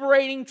most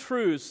liberating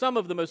truths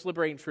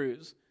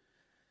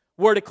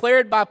were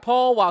declared by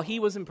Paul while he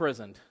was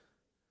imprisoned.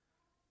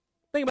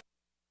 Think about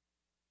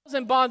it. He was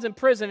in bonds in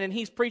prison and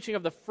he's preaching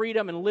of the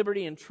freedom and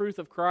liberty and truth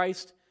of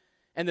Christ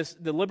and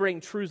the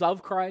liberating truths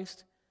of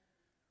Christ.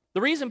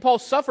 The reason Paul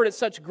suffered at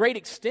such great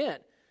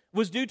extent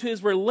was due to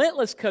his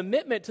relentless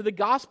commitment to the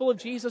gospel of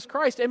Jesus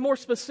Christ, and more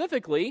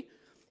specifically,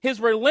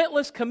 his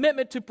relentless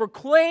commitment to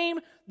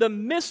proclaim the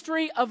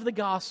mystery of the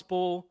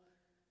gospel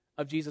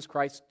of Jesus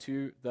Christ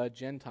to the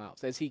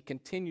Gentiles, as he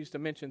continues to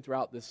mention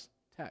throughout this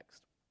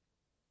text.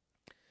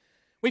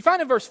 We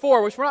find in verse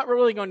 4, which we're not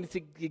really going to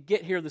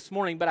get here this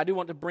morning, but I do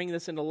want to bring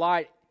this into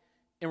light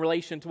in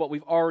relation to what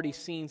we've already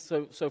seen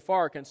so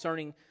far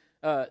concerning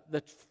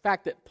the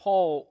fact that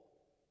Paul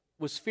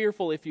was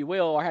fearful, if you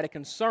will, or had a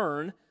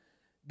concern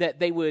that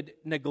they would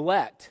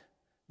neglect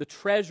the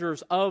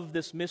treasures of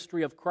this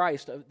mystery of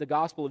Christ, of the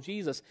gospel of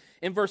Jesus.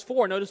 In verse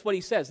 4, notice what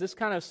he says. This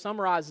kind of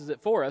summarizes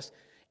it for us.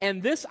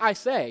 And this I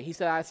say, he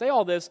said, I say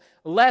all this,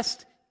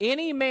 lest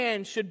any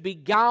man should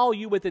beguile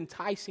you with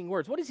enticing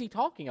words. What is he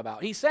talking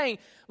about? He's saying,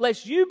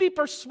 lest you be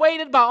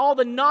persuaded by all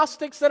the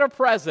Gnostics that are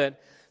present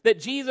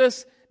that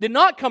Jesus did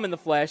not come in the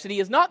flesh, that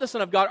he is not the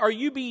Son of God, or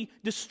you be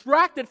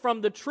distracted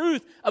from the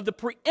truth of the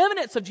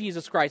preeminence of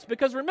Jesus Christ.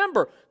 Because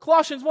remember,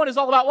 Colossians 1 is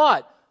all about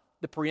what?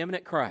 The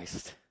preeminent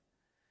Christ.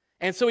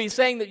 And so he's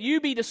saying that you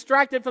be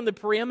distracted from the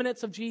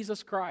preeminence of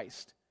Jesus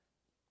Christ.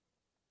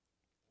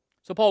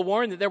 So Paul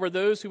warned that there were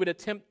those who would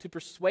attempt to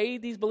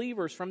persuade these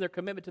believers from their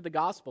commitment to the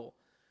gospel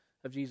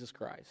of Jesus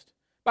Christ.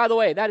 By the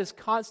way, that is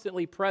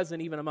constantly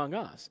present even among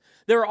us.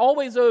 There are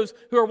always those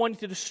who are wanting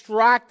to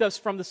distract us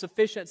from the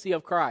sufficiency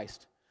of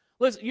Christ.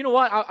 Listen, you know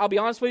what? I'll be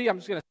honest with you. I'm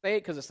just going to say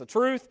it because it's the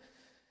truth.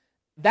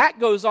 That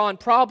goes on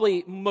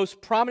probably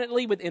most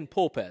prominently within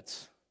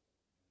pulpits.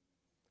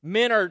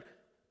 Men are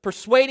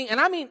persuading, and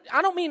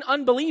I don't mean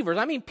unbelievers.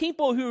 I mean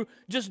people who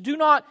just do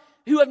not,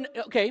 to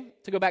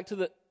go back to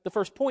the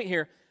first point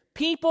here,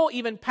 people,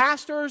 even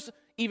pastors,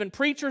 even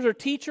preachers or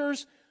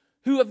teachers,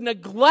 who have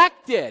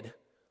neglected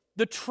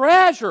the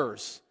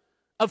treasures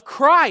of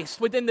Christ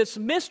within this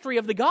mystery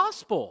of the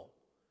gospel.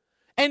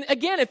 And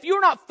again, if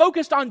you're not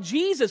focused on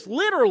Jesus,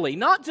 literally,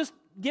 not just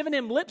giving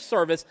him lip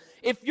service,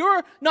 if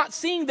you're not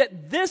seeing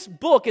that this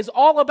book is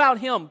all about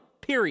him,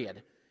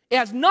 period, it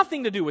has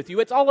nothing to do with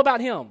you, it's all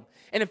about him.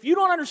 And if you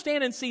don't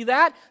understand and see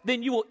that,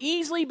 then you will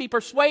easily be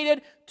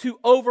persuaded to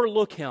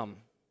overlook him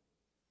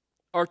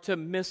or to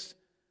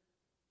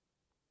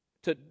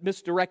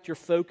misdirect your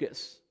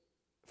focus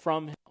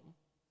from him.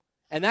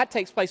 And that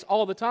takes place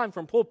all the time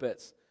from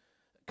pulpits,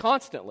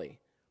 constantly.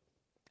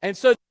 And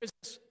so there's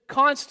this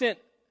constant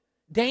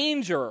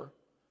danger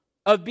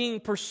of being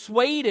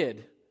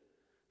persuaded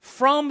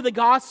from the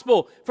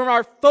gospel, from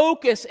our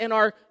focus and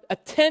our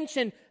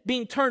attention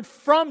being turned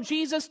from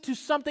Jesus to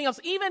something else,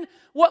 even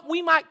what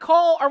we might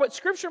call, or what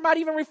Scripture might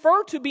even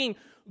refer to being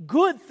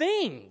good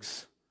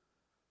things.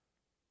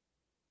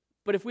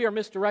 But if we are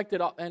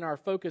misdirected and our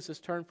focus is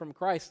turned from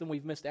Christ, then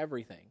we've missed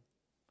everything.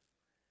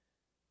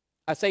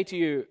 I say to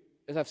you,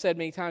 as I've said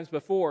many times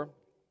before,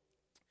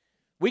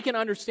 we can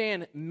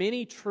understand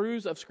many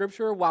truths of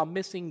Scripture while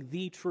missing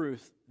the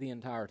truth the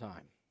entire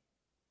time.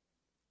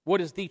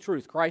 What is the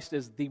truth? Christ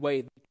is the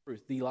way, the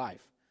truth, the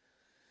life.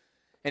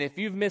 And if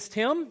you've missed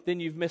Him, then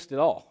you've missed it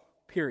all,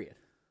 period.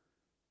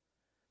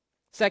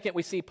 Second,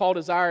 we see Paul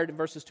desired in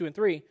verses 2 and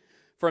 3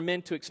 for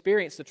men to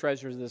experience the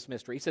treasures of this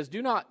mystery. He says,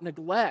 do not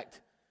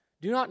neglect.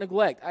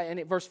 And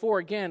in verse 4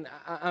 again,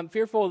 I'm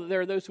fearful that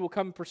there are those who will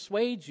come and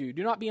persuade you.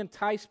 Do not be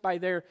enticed by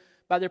their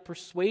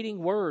persuading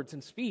words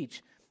and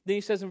speech. Then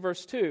he says in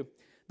verse 2,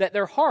 that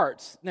their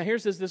hearts, now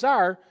here's his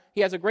desire,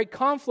 he has a great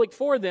conflict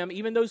for them,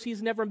 even those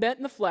he's never met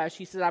in the flesh.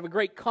 He says, I have a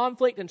great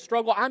conflict and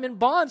struggle. I'm in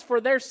bonds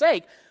for their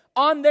sake.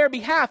 On their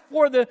behalf,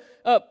 for the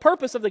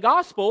purpose of the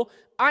gospel,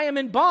 I am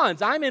in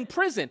bonds. I'm in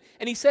prison.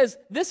 And he says,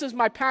 this is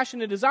my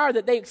passion and desire,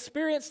 that they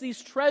experience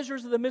these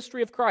treasures of the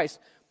mystery of Christ.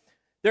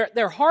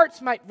 Their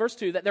hearts might, verse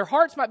 2, that their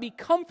hearts might be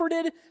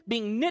comforted,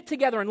 being knit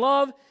together in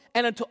love,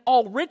 and unto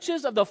all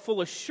riches of the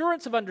full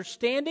assurance of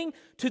understanding,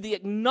 to the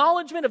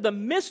acknowledgement of the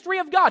mystery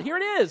of God. Here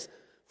it is.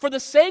 For the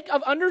sake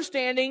of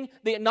understanding,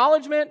 the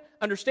acknowledgement,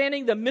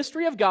 understanding the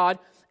mystery of God,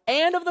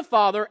 and of the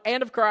Father,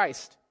 and of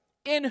Christ,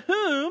 in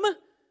whom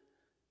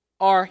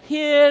are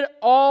hid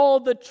all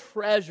the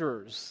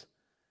treasures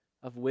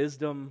of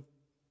wisdom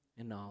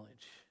and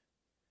knowledge.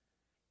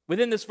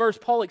 Within this verse,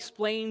 Paul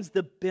explains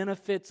the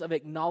benefits of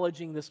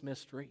acknowledging this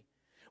mystery.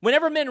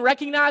 Whenever men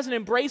recognize and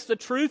embrace the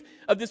truth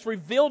of this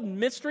revealed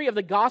mystery of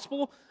the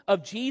gospel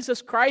of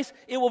Jesus Christ,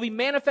 it will be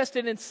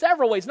manifested in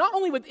several ways, not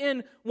only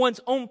within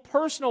one's own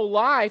personal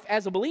life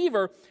as a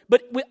believer,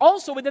 but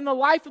also within the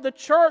life of the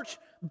church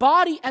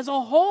body as a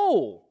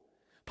whole.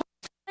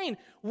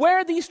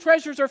 Where these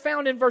treasures are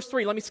found in verse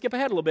 3. Let me skip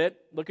ahead a little bit.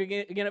 Look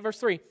again at verse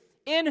 3.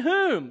 In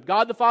whom,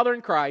 God the Father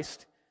and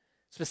Christ,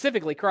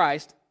 specifically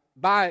Christ,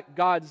 by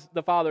God's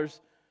the Father's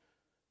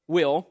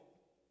will,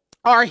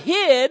 are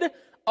hid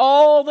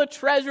all the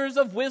treasures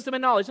of wisdom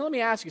and knowledge. Now, let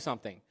me ask you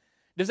something.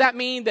 Does that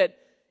mean that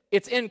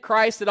it's in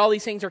Christ that all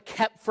these things are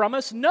kept from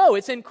us? No,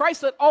 it's in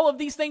Christ that all of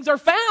these things are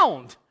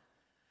found.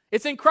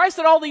 It's in Christ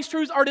that all these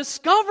truths are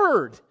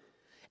discovered.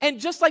 And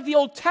just like the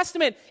Old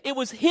Testament, it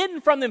was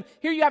hidden from them.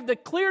 Here you have the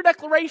clear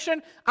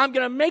declaration, I'm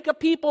going to make a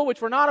people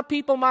which were not a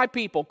people, my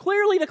people.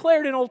 Clearly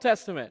declared in Old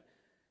Testament.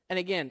 And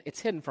again, it's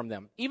hidden from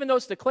them. Even though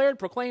it's declared,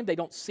 proclaimed, they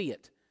don't see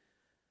it.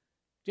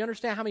 Do you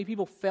understand how many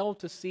people fail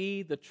to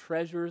see the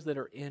treasures that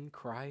are in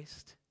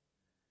Christ?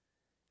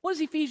 What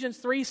does Ephesians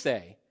 3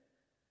 say?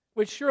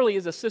 Which surely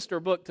is a sister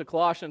book to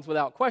Colossians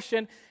without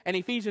question. And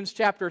Ephesians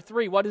chapter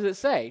 3, what does it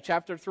say?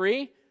 Chapter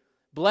 3,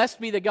 blessed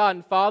be the God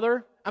and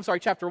Father.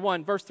 Chapter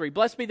 1, verse 3.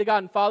 Blessed be the God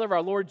and Father of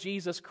our Lord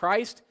Jesus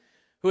Christ,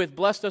 who hath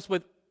blessed us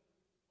with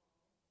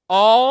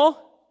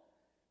all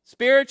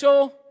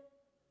spiritual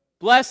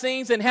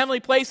blessings in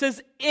heavenly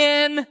places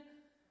in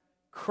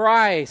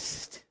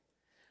Christ.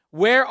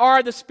 Where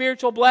are the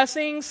spiritual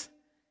blessings?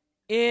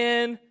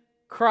 In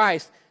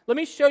Christ. Let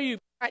me show you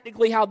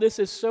practically how this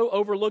is so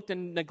overlooked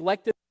and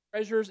neglected.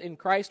 Treasures in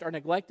Christ are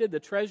neglected. The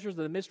treasures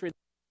of the mystery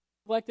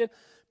are neglected.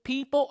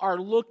 People are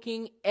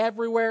looking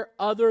everywhere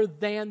other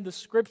than the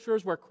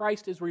Scriptures where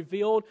Christ is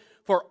revealed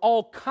for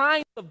all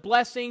kinds of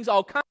blessings,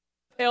 all kinds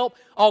of help,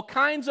 all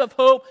kinds of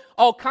hope,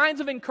 all kinds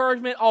of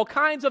encouragement, all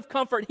kinds of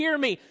comfort. Hear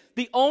me.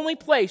 The only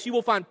place you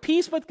will find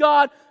peace with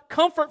God,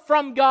 comfort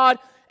from God,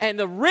 and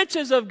the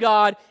riches of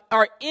God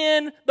are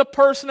in the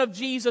person of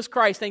Jesus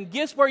Christ. And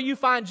guess where you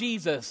find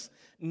Jesus?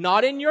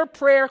 Not in your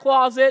prayer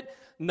closet,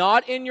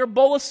 not in your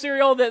bowl of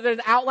cereal that there's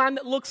an outline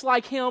that looks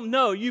like Him.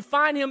 No, you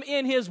find Him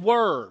in His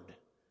Word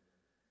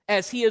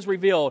as He is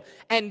revealed.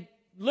 And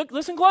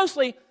listen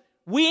closely.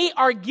 We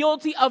are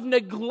guilty of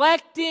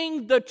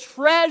neglecting the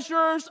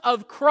treasures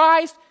of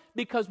Christ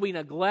because we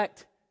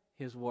neglect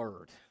His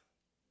Word.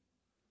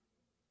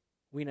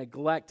 We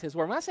neglect His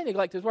Word. When I say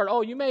neglect His Word,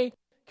 you may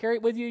carry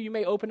it with you. You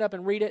may open up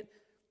and read it.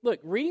 Look,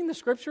 reading the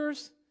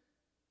Scriptures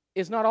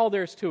is not all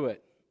there is to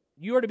it.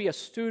 You are to be a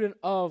student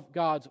of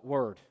God's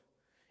Word.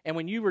 And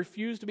when you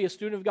refuse to be a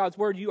student of God's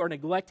Word, you are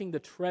neglecting the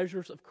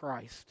treasures of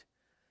Christ,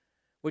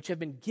 which have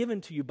been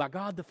given to you by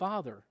God the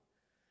Father.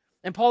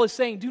 And Paul is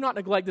saying, do not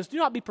neglect this. Do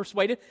not be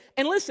persuaded.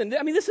 And listen,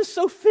 this is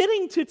so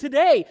fitting to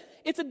today.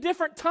 It's a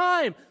different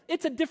time.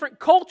 It's a different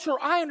culture.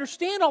 I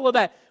understand all of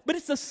that. But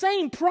it's the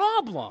same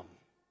problem.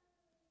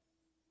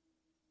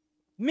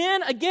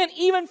 Men, again,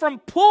 even from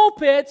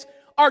pulpits,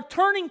 are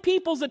turning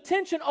people's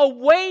attention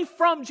away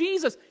from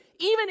Jesus.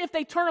 Even if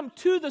they turn them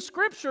to the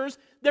Scriptures,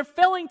 they're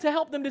failing to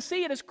help them to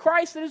see it as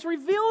Christ that is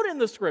revealed in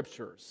the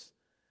Scriptures.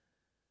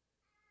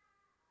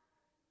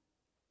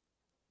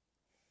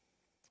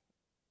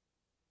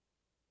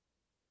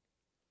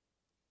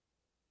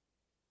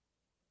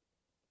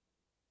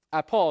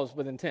 I pause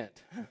with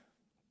intent.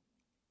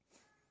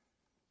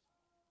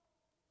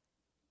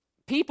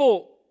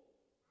 People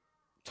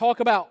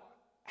talk about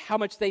how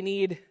much they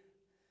need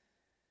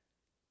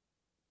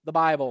the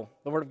Bible,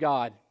 the Word of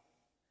God.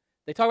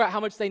 They talk about how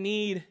much they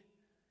need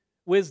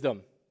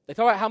wisdom. They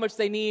talk about how much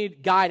they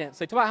need guidance.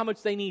 They talk about how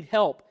much they need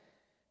help.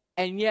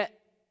 And yet,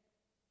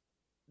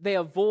 they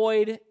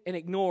avoid and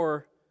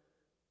ignore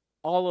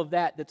all of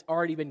that that's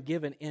already been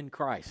given in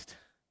Christ,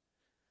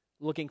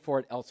 looking for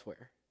it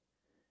elsewhere.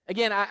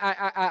 Again,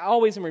 I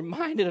always am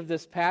reminded of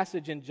this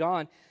passage in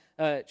John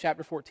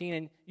chapter 14,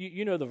 and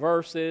you know the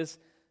verses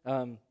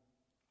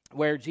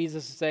where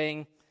Jesus is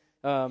saying,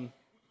 and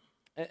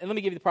let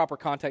me give you the proper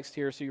context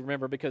here so you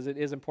remember, because it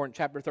is important.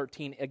 Chapter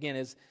 13, again,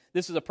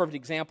 this is a perfect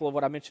example of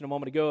what I mentioned a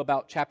moment ago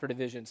about chapter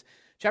divisions.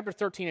 Chapter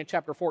 13 and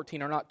chapter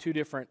 14 are not two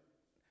different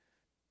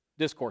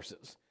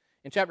discourses.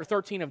 In chapter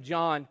 13 of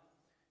John,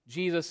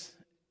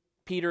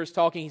 Peter is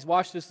talking. He's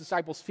washed his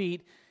disciples'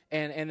 feet,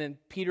 and then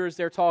Peter is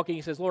there talking.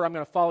 He says, Lord, I'm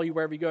going to follow you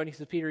wherever you go. And he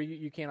says, Peter,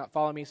 you cannot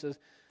follow me. He says,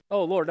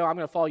 oh, Lord, no, I'm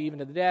going to follow you even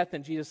to the death.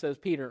 And Jesus says,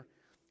 Peter,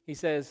 he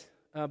says,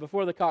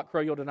 before the cock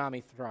crow, you'll deny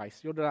me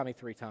thrice. You'll deny me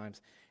 3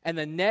 times. And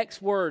the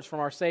next words from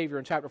our Savior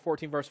in chapter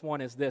 14, verse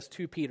 1 is this,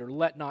 to Peter,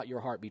 let not your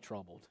heart be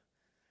troubled.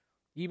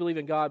 You believe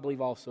in God, believe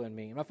also in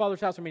me. In my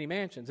Father's house are many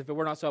mansions. If it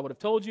were not so, I would have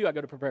told you. I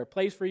go to prepare a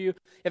place for you.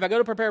 If I go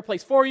to prepare a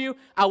place for you,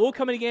 I will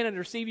come again and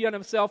receive you unto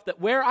himself, that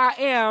where I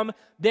am,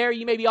 there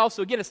you may be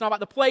also. Again, it's not about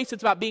the place,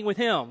 it's about being with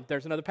him.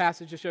 There's another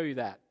passage to show you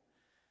that.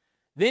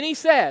 Then he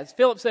says,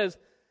 Philip says,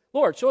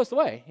 Lord, show us the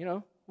way. You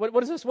know,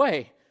 what is this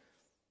way?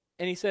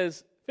 And he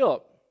says,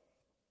 Philip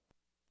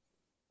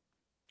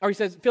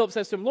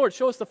says to him, Lord,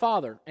 show us the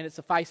Father, and it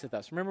sufficeth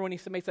us. Remember when he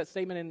makes that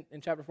statement in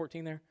chapter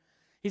 14 there?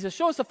 He says,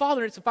 show us the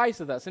Father, and it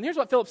sufficeth us. And here's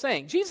what Philip's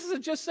saying. Jesus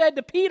had just said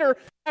to Peter,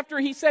 after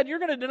he said, you're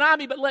going to deny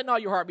me, but let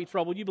not your heart be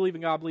troubled. You believe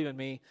in God, believe in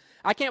me.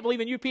 I can't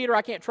believe in you, Peter.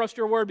 I can't trust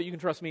your word, but you can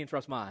trust me and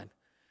trust mine.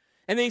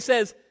 And then he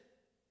says,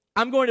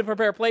 I'm going to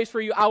prepare a place for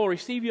you. I will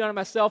receive you unto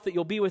myself, that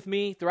you'll be with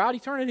me throughout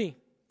eternity.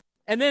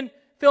 And then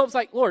Philip's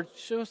like, Lord,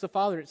 show us the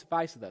Father, and it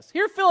sufficeth us.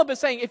 Here Philip is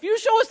saying, if you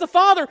show us the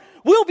Father,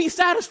 we'll be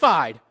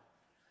satisfied.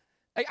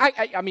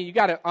 I mean, you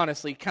got to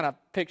honestly kind of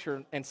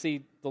picture and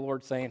see the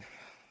Lord saying,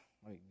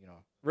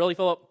 really,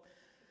 Philip?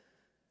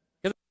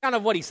 Because that's kind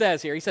of what he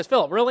says here. He says,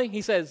 Philip, really?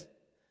 He says,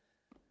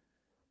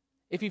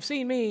 if you've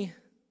seen me,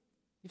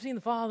 you've seen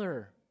the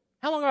Father.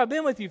 How long have I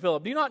been with you,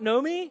 Philip? Do you not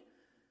know me?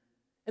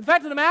 And the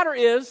fact of the matter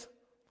is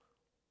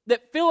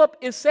that Philip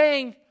is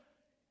saying,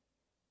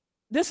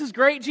 this is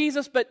great,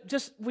 Jesus, but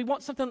just we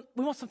want something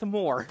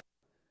more.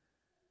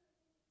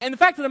 And the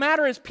fact of the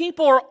matter is,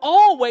 people are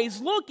always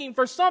looking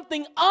for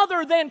something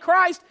other than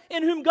Christ,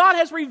 in whom God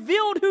has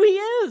revealed who he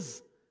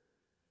is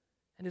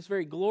and his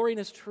very glory and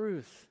his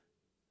truth.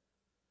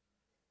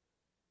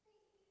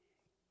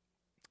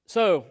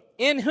 So,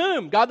 in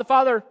whom God the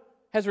Father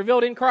has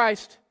revealed in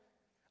Christ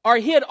are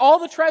hid all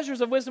the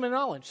treasures of wisdom and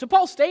knowledge. So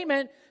Paul's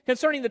statement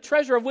concerning the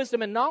treasure of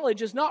wisdom and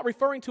knowledge is not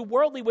referring to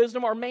worldly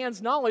wisdom or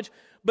man's knowledge,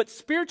 but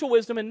spiritual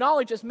wisdom and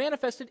knowledge as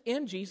manifested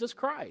in Jesus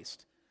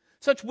Christ.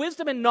 Such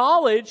wisdom and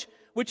knowledge,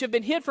 which have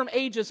been hid from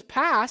ages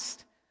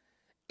past,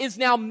 is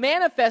now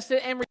manifested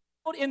and revealed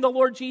in the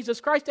Lord Jesus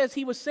Christ as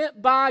he was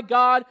sent by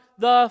God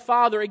the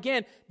Father.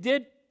 Again,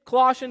 did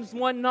Colossians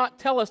 1 not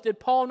tell us, did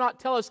Paul not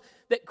tell us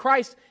that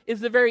Christ is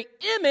the very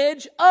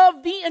image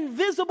of the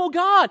invisible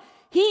God?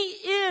 He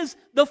is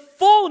the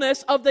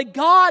fullness of the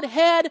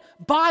Godhead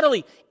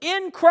bodily.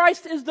 In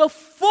Christ is the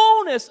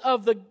fullness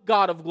of the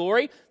God of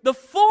glory, the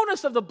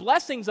fullness of the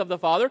blessings of the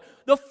Father,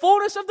 the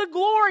fullness of the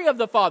glory of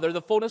the Father,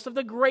 the fullness of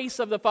the grace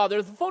of the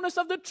Father, the fullness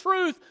of the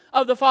truth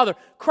of the Father.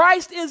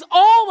 Christ is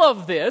all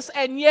of this,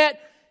 and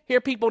yet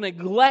here people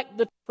neglect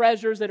the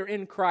treasures that are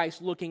in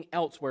Christ, looking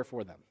elsewhere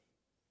for them.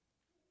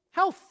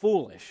 How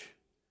foolish.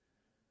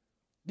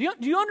 Do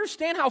you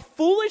understand how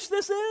foolish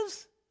this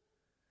is?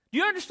 Do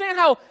you understand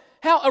how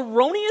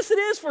erroneous it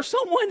is for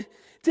someone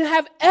to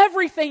have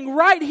everything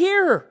right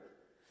here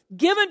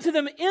given to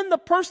them in the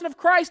person of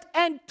Christ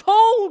and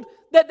told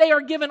that they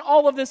are given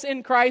all of this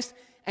in Christ,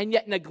 and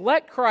yet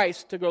neglect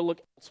Christ to go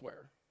look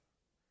elsewhere?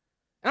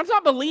 And I'm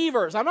talking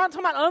believers. I'm not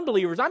talking about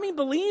unbelievers. I mean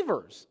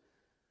believers.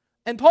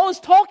 And Paul is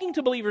talking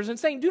to believers and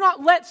saying, do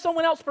not let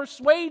someone else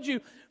persuade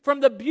you from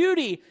the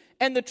beauty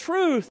and the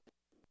truth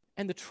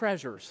and the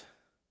treasures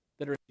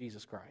that are in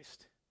Jesus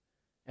Christ,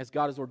 as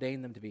God has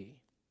ordained them to be.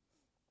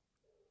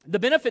 The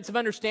benefits of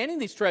understanding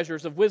these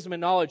treasures of wisdom and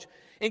knowledge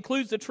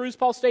includes the truths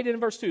Paul stated in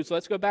verse 2. So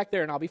let's go back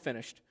there and I'll be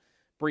finished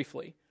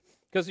briefly,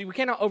 because we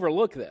cannot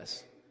overlook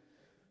this.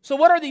 So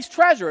what are these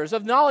treasures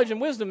of knowledge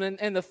and wisdom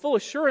and the full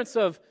assurance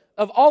of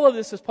all of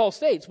this, as Paul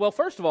states? Well,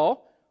 first of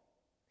all,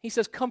 he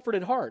says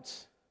comforted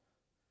hearts.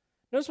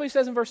 Notice what he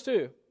says in verse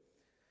 2.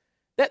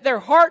 That their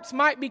hearts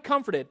might be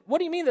comforted. What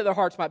do you mean that their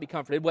hearts might be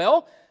comforted?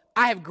 Well,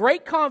 I have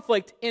great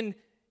conflict in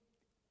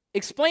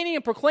explaining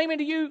and proclaiming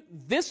to you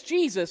this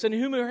Jesus, in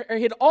whom are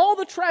hid all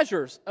the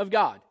treasures of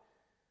God,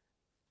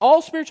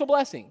 all spiritual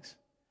blessings.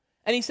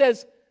 And he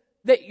says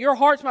that your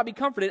hearts might be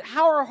comforted.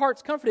 How are our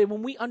hearts comforted?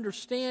 When we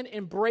understand,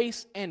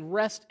 embrace, and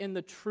rest in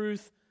the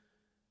truth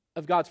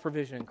of God's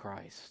provision in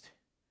Christ.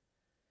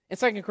 In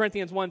 2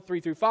 Corinthians 1, 3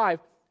 through 5,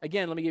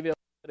 again, let me give you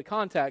a bit of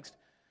context,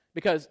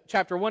 because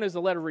chapter 1 is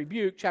the letter of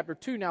rebuke. Chapter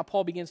 2, now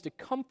Paul begins to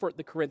comfort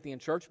the Corinthian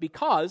church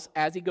because,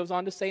 as he goes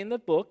on to say in the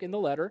book, in the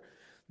letter,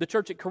 the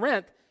church at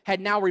Corinth had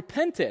now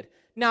repented.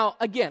 Now,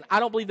 again, I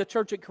don't believe the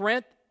church at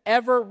Corinth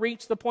ever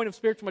reached the point of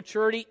spiritual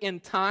maturity in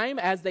time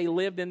as they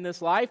lived in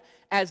this life,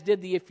 as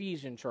did the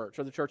Ephesian church,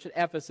 or the church at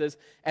Ephesus,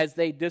 as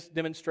they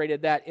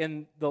demonstrated that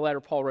in the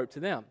letter Paul wrote to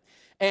them.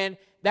 And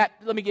that,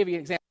 let me give you an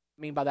example of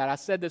what I mean by that. I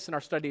said this in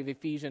our study of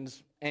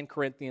Ephesians and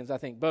Corinthians, I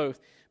think both,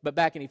 but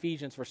back in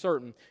Ephesians for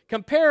certain.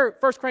 Compare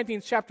 1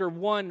 Corinthians chapter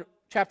 1,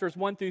 chapters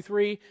 1 through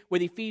 3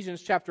 with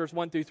Ephesians chapters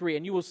 1 through 3,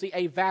 and you will see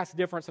a vast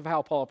difference of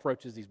how Paul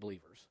approaches these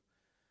believers.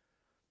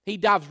 He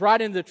dives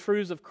right into the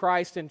truths of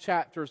Christ in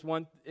chapters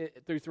 1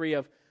 through 3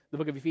 of the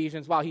book of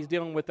Ephesians, while he's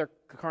dealing with the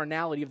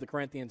carnality of the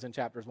Corinthians in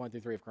chapters 1 through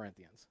 3 of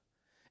Corinthians.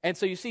 And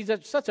so you see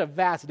such a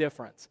vast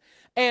difference.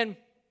 And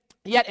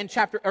yet in his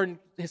second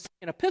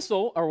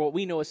epistle, or what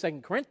we know as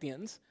 2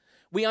 Corinthians,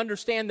 we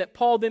understand that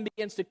Paul then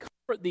begins to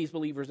comfort these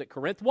believers at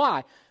Corinth.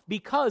 Why?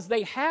 Because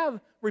they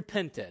have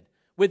repented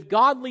with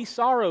godly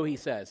sorrow, he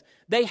says.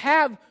 They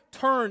have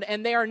turned,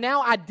 and they are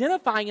now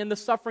identifying in the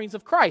sufferings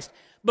of Christ.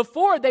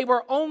 Before, they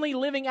were only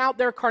living out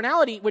their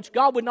carnality, which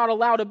God would not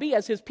allow to be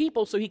as his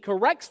people, so he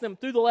corrects them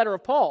through the letter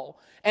of Paul.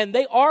 And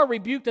they are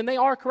rebuked, and they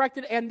are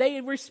corrected, and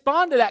they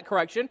respond to that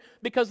correction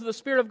because of the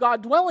Spirit of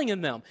God dwelling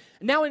in them.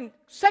 Now in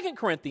 2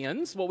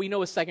 Corinthians, what we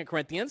know as 2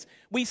 Corinthians,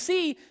 we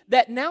see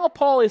that now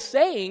Paul is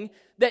saying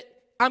that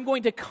I'm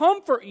going to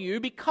comfort you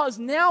because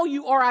now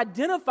you are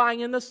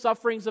identifying in the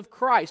sufferings of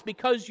Christ.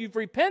 Because you've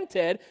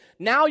repented,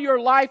 now your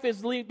life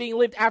is being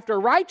lived after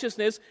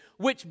righteousness,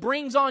 which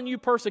brings on you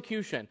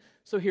persecution.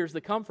 So here's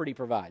the comfort he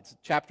provides.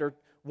 Chapter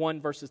 1,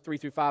 verses 3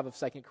 through 5 of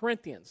 2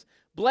 Corinthians.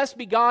 Blessed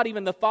be God,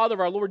 even the Father of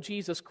our Lord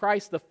Jesus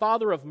Christ, the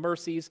Father of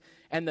mercies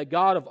and the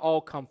God of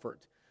all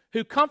comfort,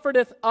 who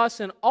comforteth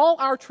us in all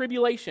our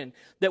tribulation,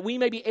 that we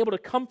may be able to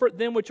comfort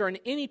them which are in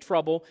any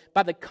trouble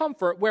by the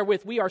comfort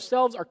wherewith we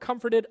ourselves are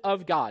comforted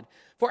of God.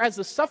 For as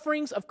the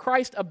sufferings of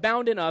Christ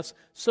abound in us,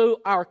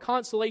 so our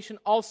consolation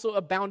also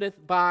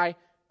aboundeth by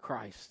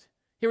Christ.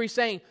 Here he's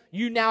saying,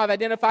 you now have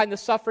identified in the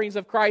sufferings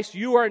of Christ,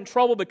 you are in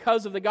trouble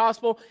because of the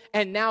gospel,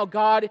 and now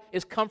God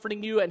is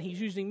comforting you, and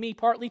he's using me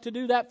partly to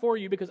do that for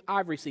you because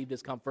I've received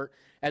his comfort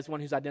as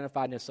one who's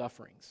identified in his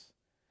sufferings.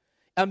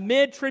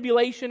 Amid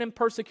tribulation and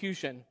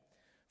persecution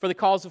for the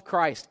cause of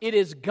Christ, it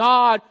is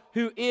God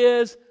who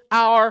is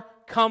our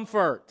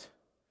comfort.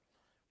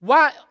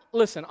 Why,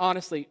 listen,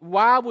 honestly,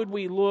 why would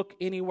we look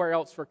anywhere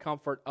else for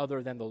comfort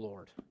other than the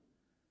Lord?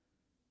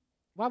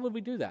 Why would we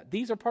do that?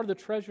 These are part of the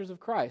treasures of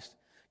Christ.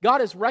 God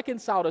has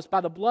reconciled us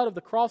by the blood of the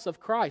cross of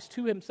Christ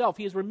to himself.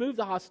 He has removed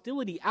the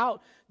hostility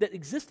out that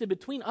existed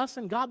between us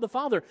and God the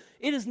Father.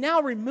 It is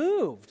now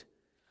removed.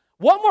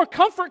 What more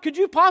comfort could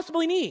you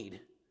possibly need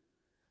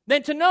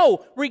than to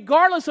know,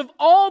 regardless of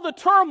all the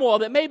turmoil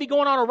that may be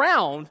going on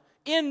around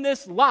in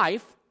this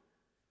life,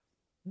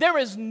 there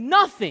is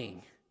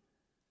nothing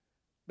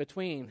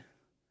between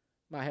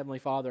my Heavenly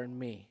Father and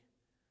me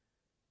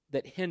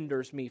that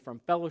hinders me from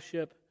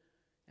fellowship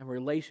and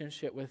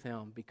relationship with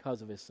him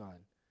because of his Son.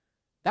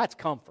 That's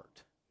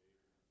comfort.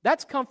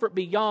 That's comfort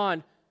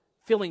beyond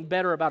feeling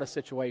better about a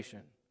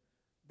situation.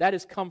 That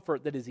is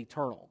comfort that is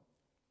eternal.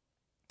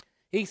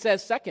 He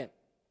says, second,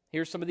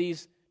 here's some of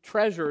these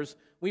treasures.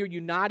 We are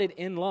united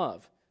in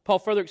love. Paul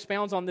further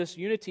expounds on this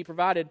unity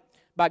provided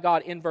by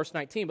God in verse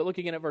 19. But look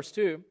again at verse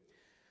 2.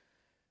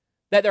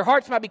 That their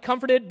hearts might be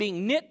comforted,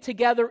 being knit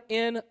together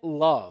in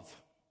love.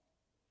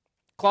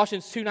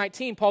 Colossians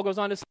 2:19, Paul goes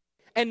on to say,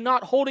 and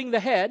not holding the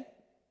head,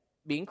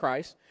 being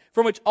Christ,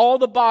 from which all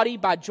the body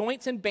by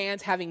joints and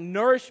bands having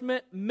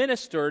nourishment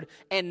ministered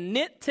and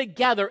knit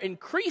together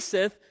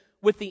increaseth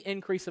with the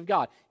increase of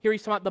God. Here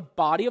he's talking about the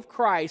body of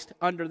Christ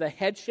under the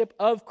headship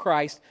of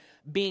Christ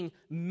being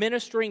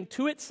ministering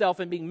to itself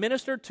and being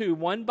ministered to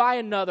one by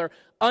another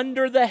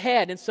under the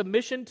head in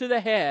submission to the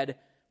head,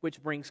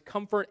 which brings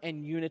comfort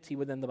and unity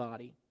within the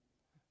body.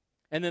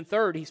 And then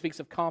third, he speaks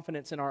of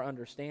confidence in our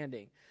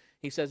understanding.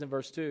 He says in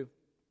verse 2,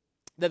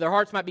 that their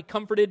hearts might be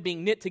comforted,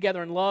 being knit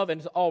together in love,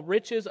 and to all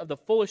riches of the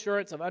full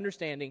assurance of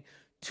understanding,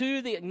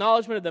 to the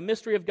acknowledgement of the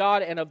mystery of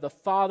God and of the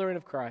Father and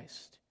of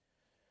Christ.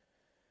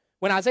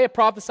 When Isaiah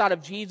prophesied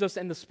of Jesus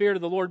and the Spirit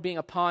of the Lord being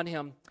upon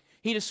him,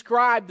 he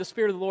described the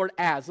Spirit of the Lord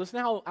as, listen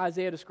to how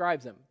Isaiah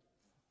describes him.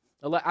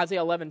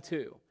 Isaiah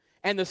 11:2.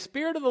 And the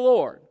Spirit of the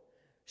Lord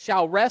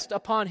shall rest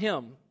upon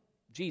him,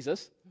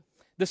 Jesus,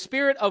 the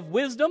Spirit of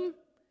wisdom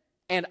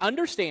and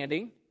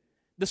understanding,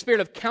 the Spirit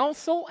of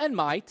counsel and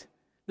might,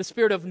 the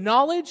Spirit of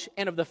knowledge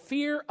and of the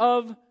fear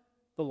of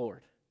the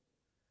Lord.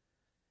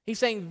 He's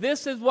saying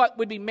this is what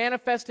would be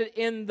manifested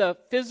in the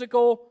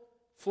physical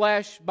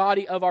flesh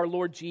body of our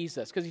Lord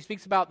Jesus, because he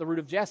speaks about the root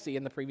of Jesse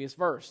in the previous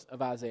verse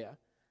of Isaiah.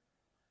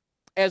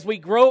 As we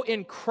grow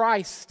in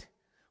Christ,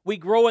 we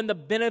grow in the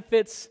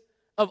benefits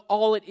of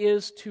all it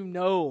is to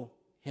know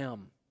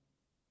him.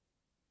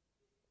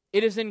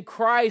 It is in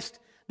Christ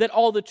that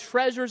all the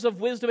treasures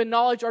of wisdom and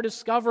knowledge are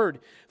discovered.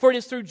 For it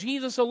is through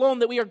Jesus alone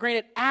that we are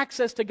granted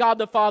access to God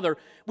the Father.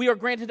 We are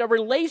granted a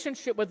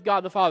relationship with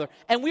God the Father.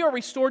 And we are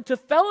restored to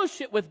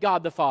fellowship with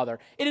God the Father.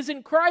 It is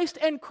in Christ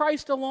and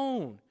Christ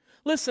alone.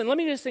 Listen, let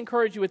me just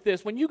encourage you with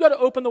this. When you go to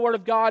open the Word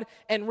of God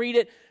and read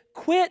it,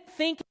 quit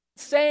thinking,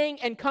 saying,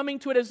 and coming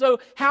to it as though,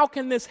 how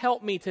can this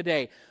help me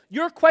today?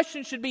 Your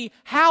question should be,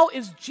 how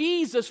is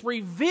Jesus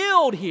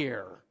revealed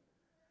here?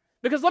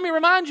 Because let me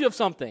remind you of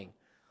something.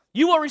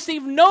 You will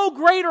receive no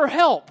greater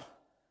help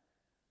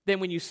than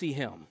when you see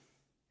Him.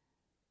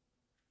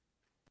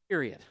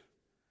 Period.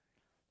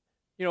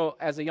 You know,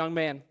 as a young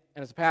man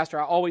and as a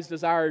pastor, I always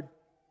desired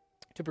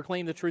to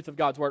proclaim the truth of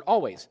God's Word.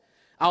 Always.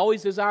 I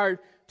always desired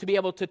to be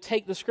able to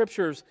take the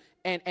Scriptures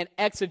and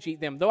exegete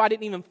them. Though I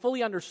didn't even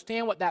fully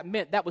understand what that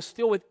meant, that was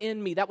still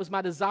within me. That was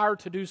my desire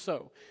to do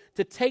so.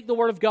 To take the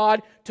Word of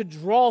God, to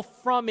draw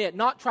from it,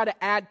 not try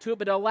to add to it,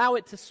 but allow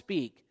it to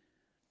speak.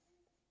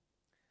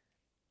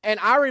 And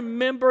I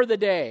remember the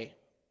day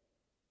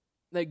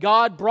that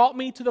God brought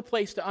me to the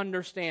place to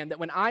understand that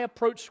when I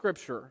approach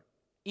Scripture,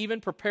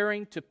 even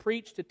preparing to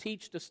preach, to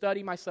teach, to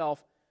study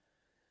myself,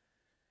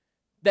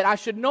 that I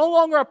should no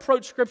longer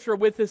approach Scripture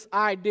with this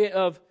idea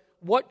of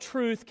what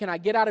truth can I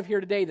get out of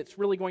here today that's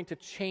really going to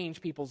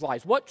change people's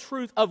lives? What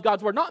truth of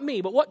God's Word, not me,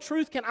 but what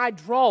truth can I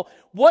draw?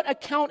 What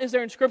account is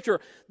there in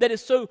Scripture that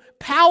is so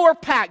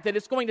power-packed that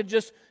it's going to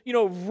just,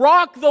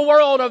 rock the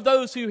world of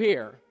those who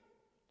hear?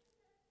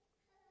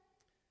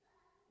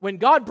 When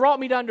God brought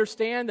me to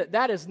understand that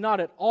that is not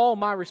at all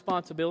my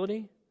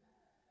responsibility,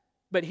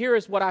 but here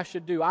is what I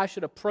should do. I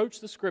should approach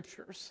the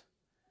Scriptures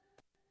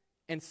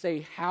and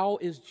say, how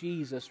is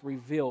Jesus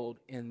revealed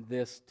in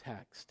this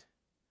text?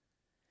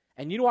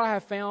 And you know what I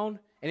have found?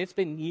 And it's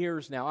been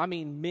years now. I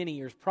mean many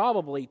years.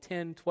 Probably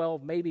 10,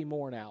 12, maybe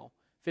more now.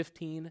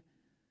 15.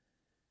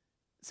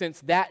 Since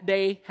that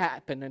day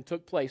happened and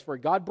took place where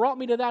God brought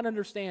me to that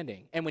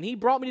understanding. And when He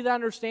brought me to that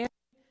understanding,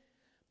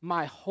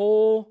 my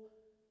whole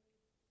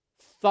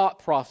thought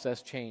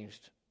process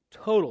changed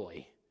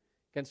totally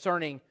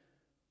concerning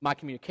my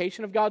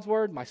communication of God's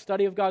Word, my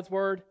study of God's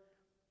Word,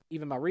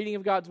 even my reading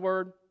of God's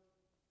Word.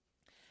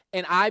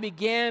 And I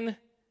began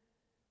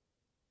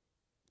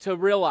to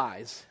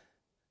realize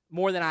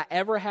more than I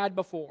ever had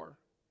before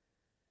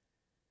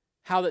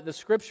how that the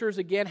Scriptures,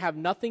 again, have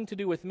nothing to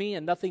do with me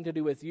and nothing to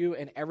do with you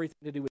and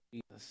everything to do with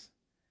Jesus.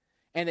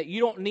 And that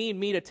you don't need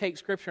me to take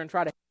Scripture and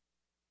try to...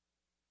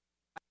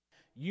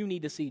 You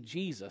need to see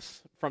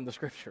Jesus from the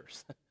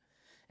Scriptures.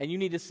 And you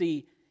need to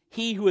see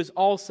He who is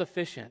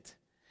all-sufficient.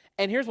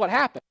 And here's what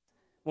happens.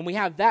 When we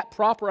have that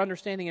proper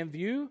understanding in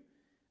view,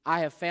 I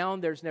have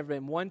found there's never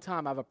been one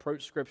time I've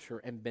approached Scripture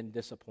and been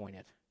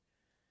disappointed.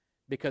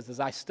 Because as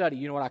I study,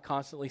 you know what I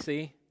constantly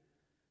see?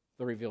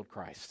 The revealed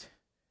Christ.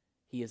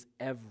 He is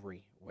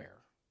everywhere.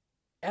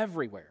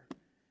 Everywhere.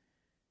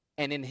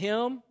 And in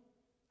Him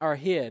are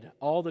hid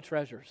all the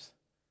treasures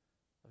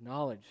of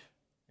knowledge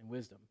and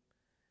wisdom.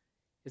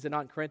 Is it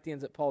not in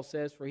Corinthians that Paul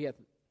says, for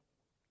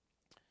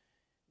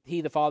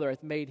He the Father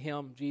hath made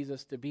Him,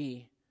 Jesus, to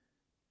be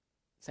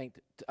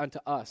unto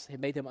us. He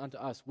made Him unto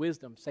us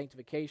wisdom,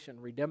 sanctification,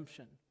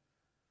 redemption.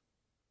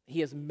 He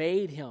has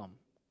made Him,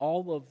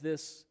 all of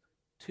this,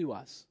 to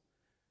us.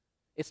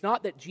 It's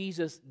not that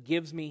Jesus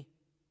gives me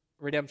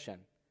redemption.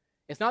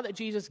 It's not that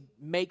Jesus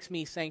makes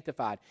me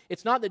sanctified.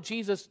 It's not that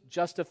Jesus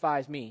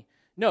justifies me.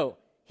 No,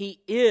 He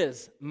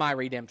is my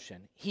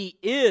redemption. He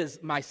is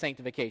my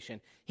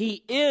sanctification.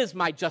 He is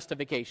my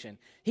justification.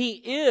 He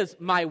is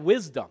my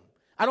wisdom.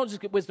 I don't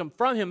just get wisdom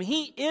from Him.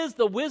 He is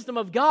the wisdom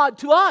of God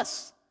to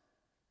us.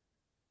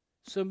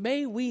 So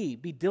may we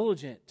be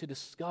diligent to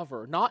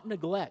discover, not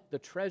neglect, the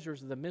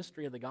treasures of the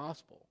mystery of the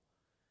gospel.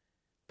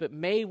 But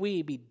may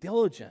we be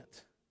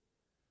diligent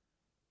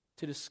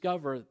to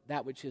discover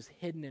that which is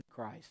hidden in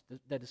Christ,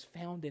 that is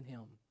found in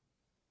Him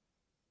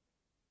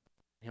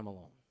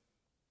alone.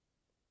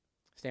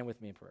 Stand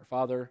with me in prayer.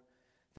 Father,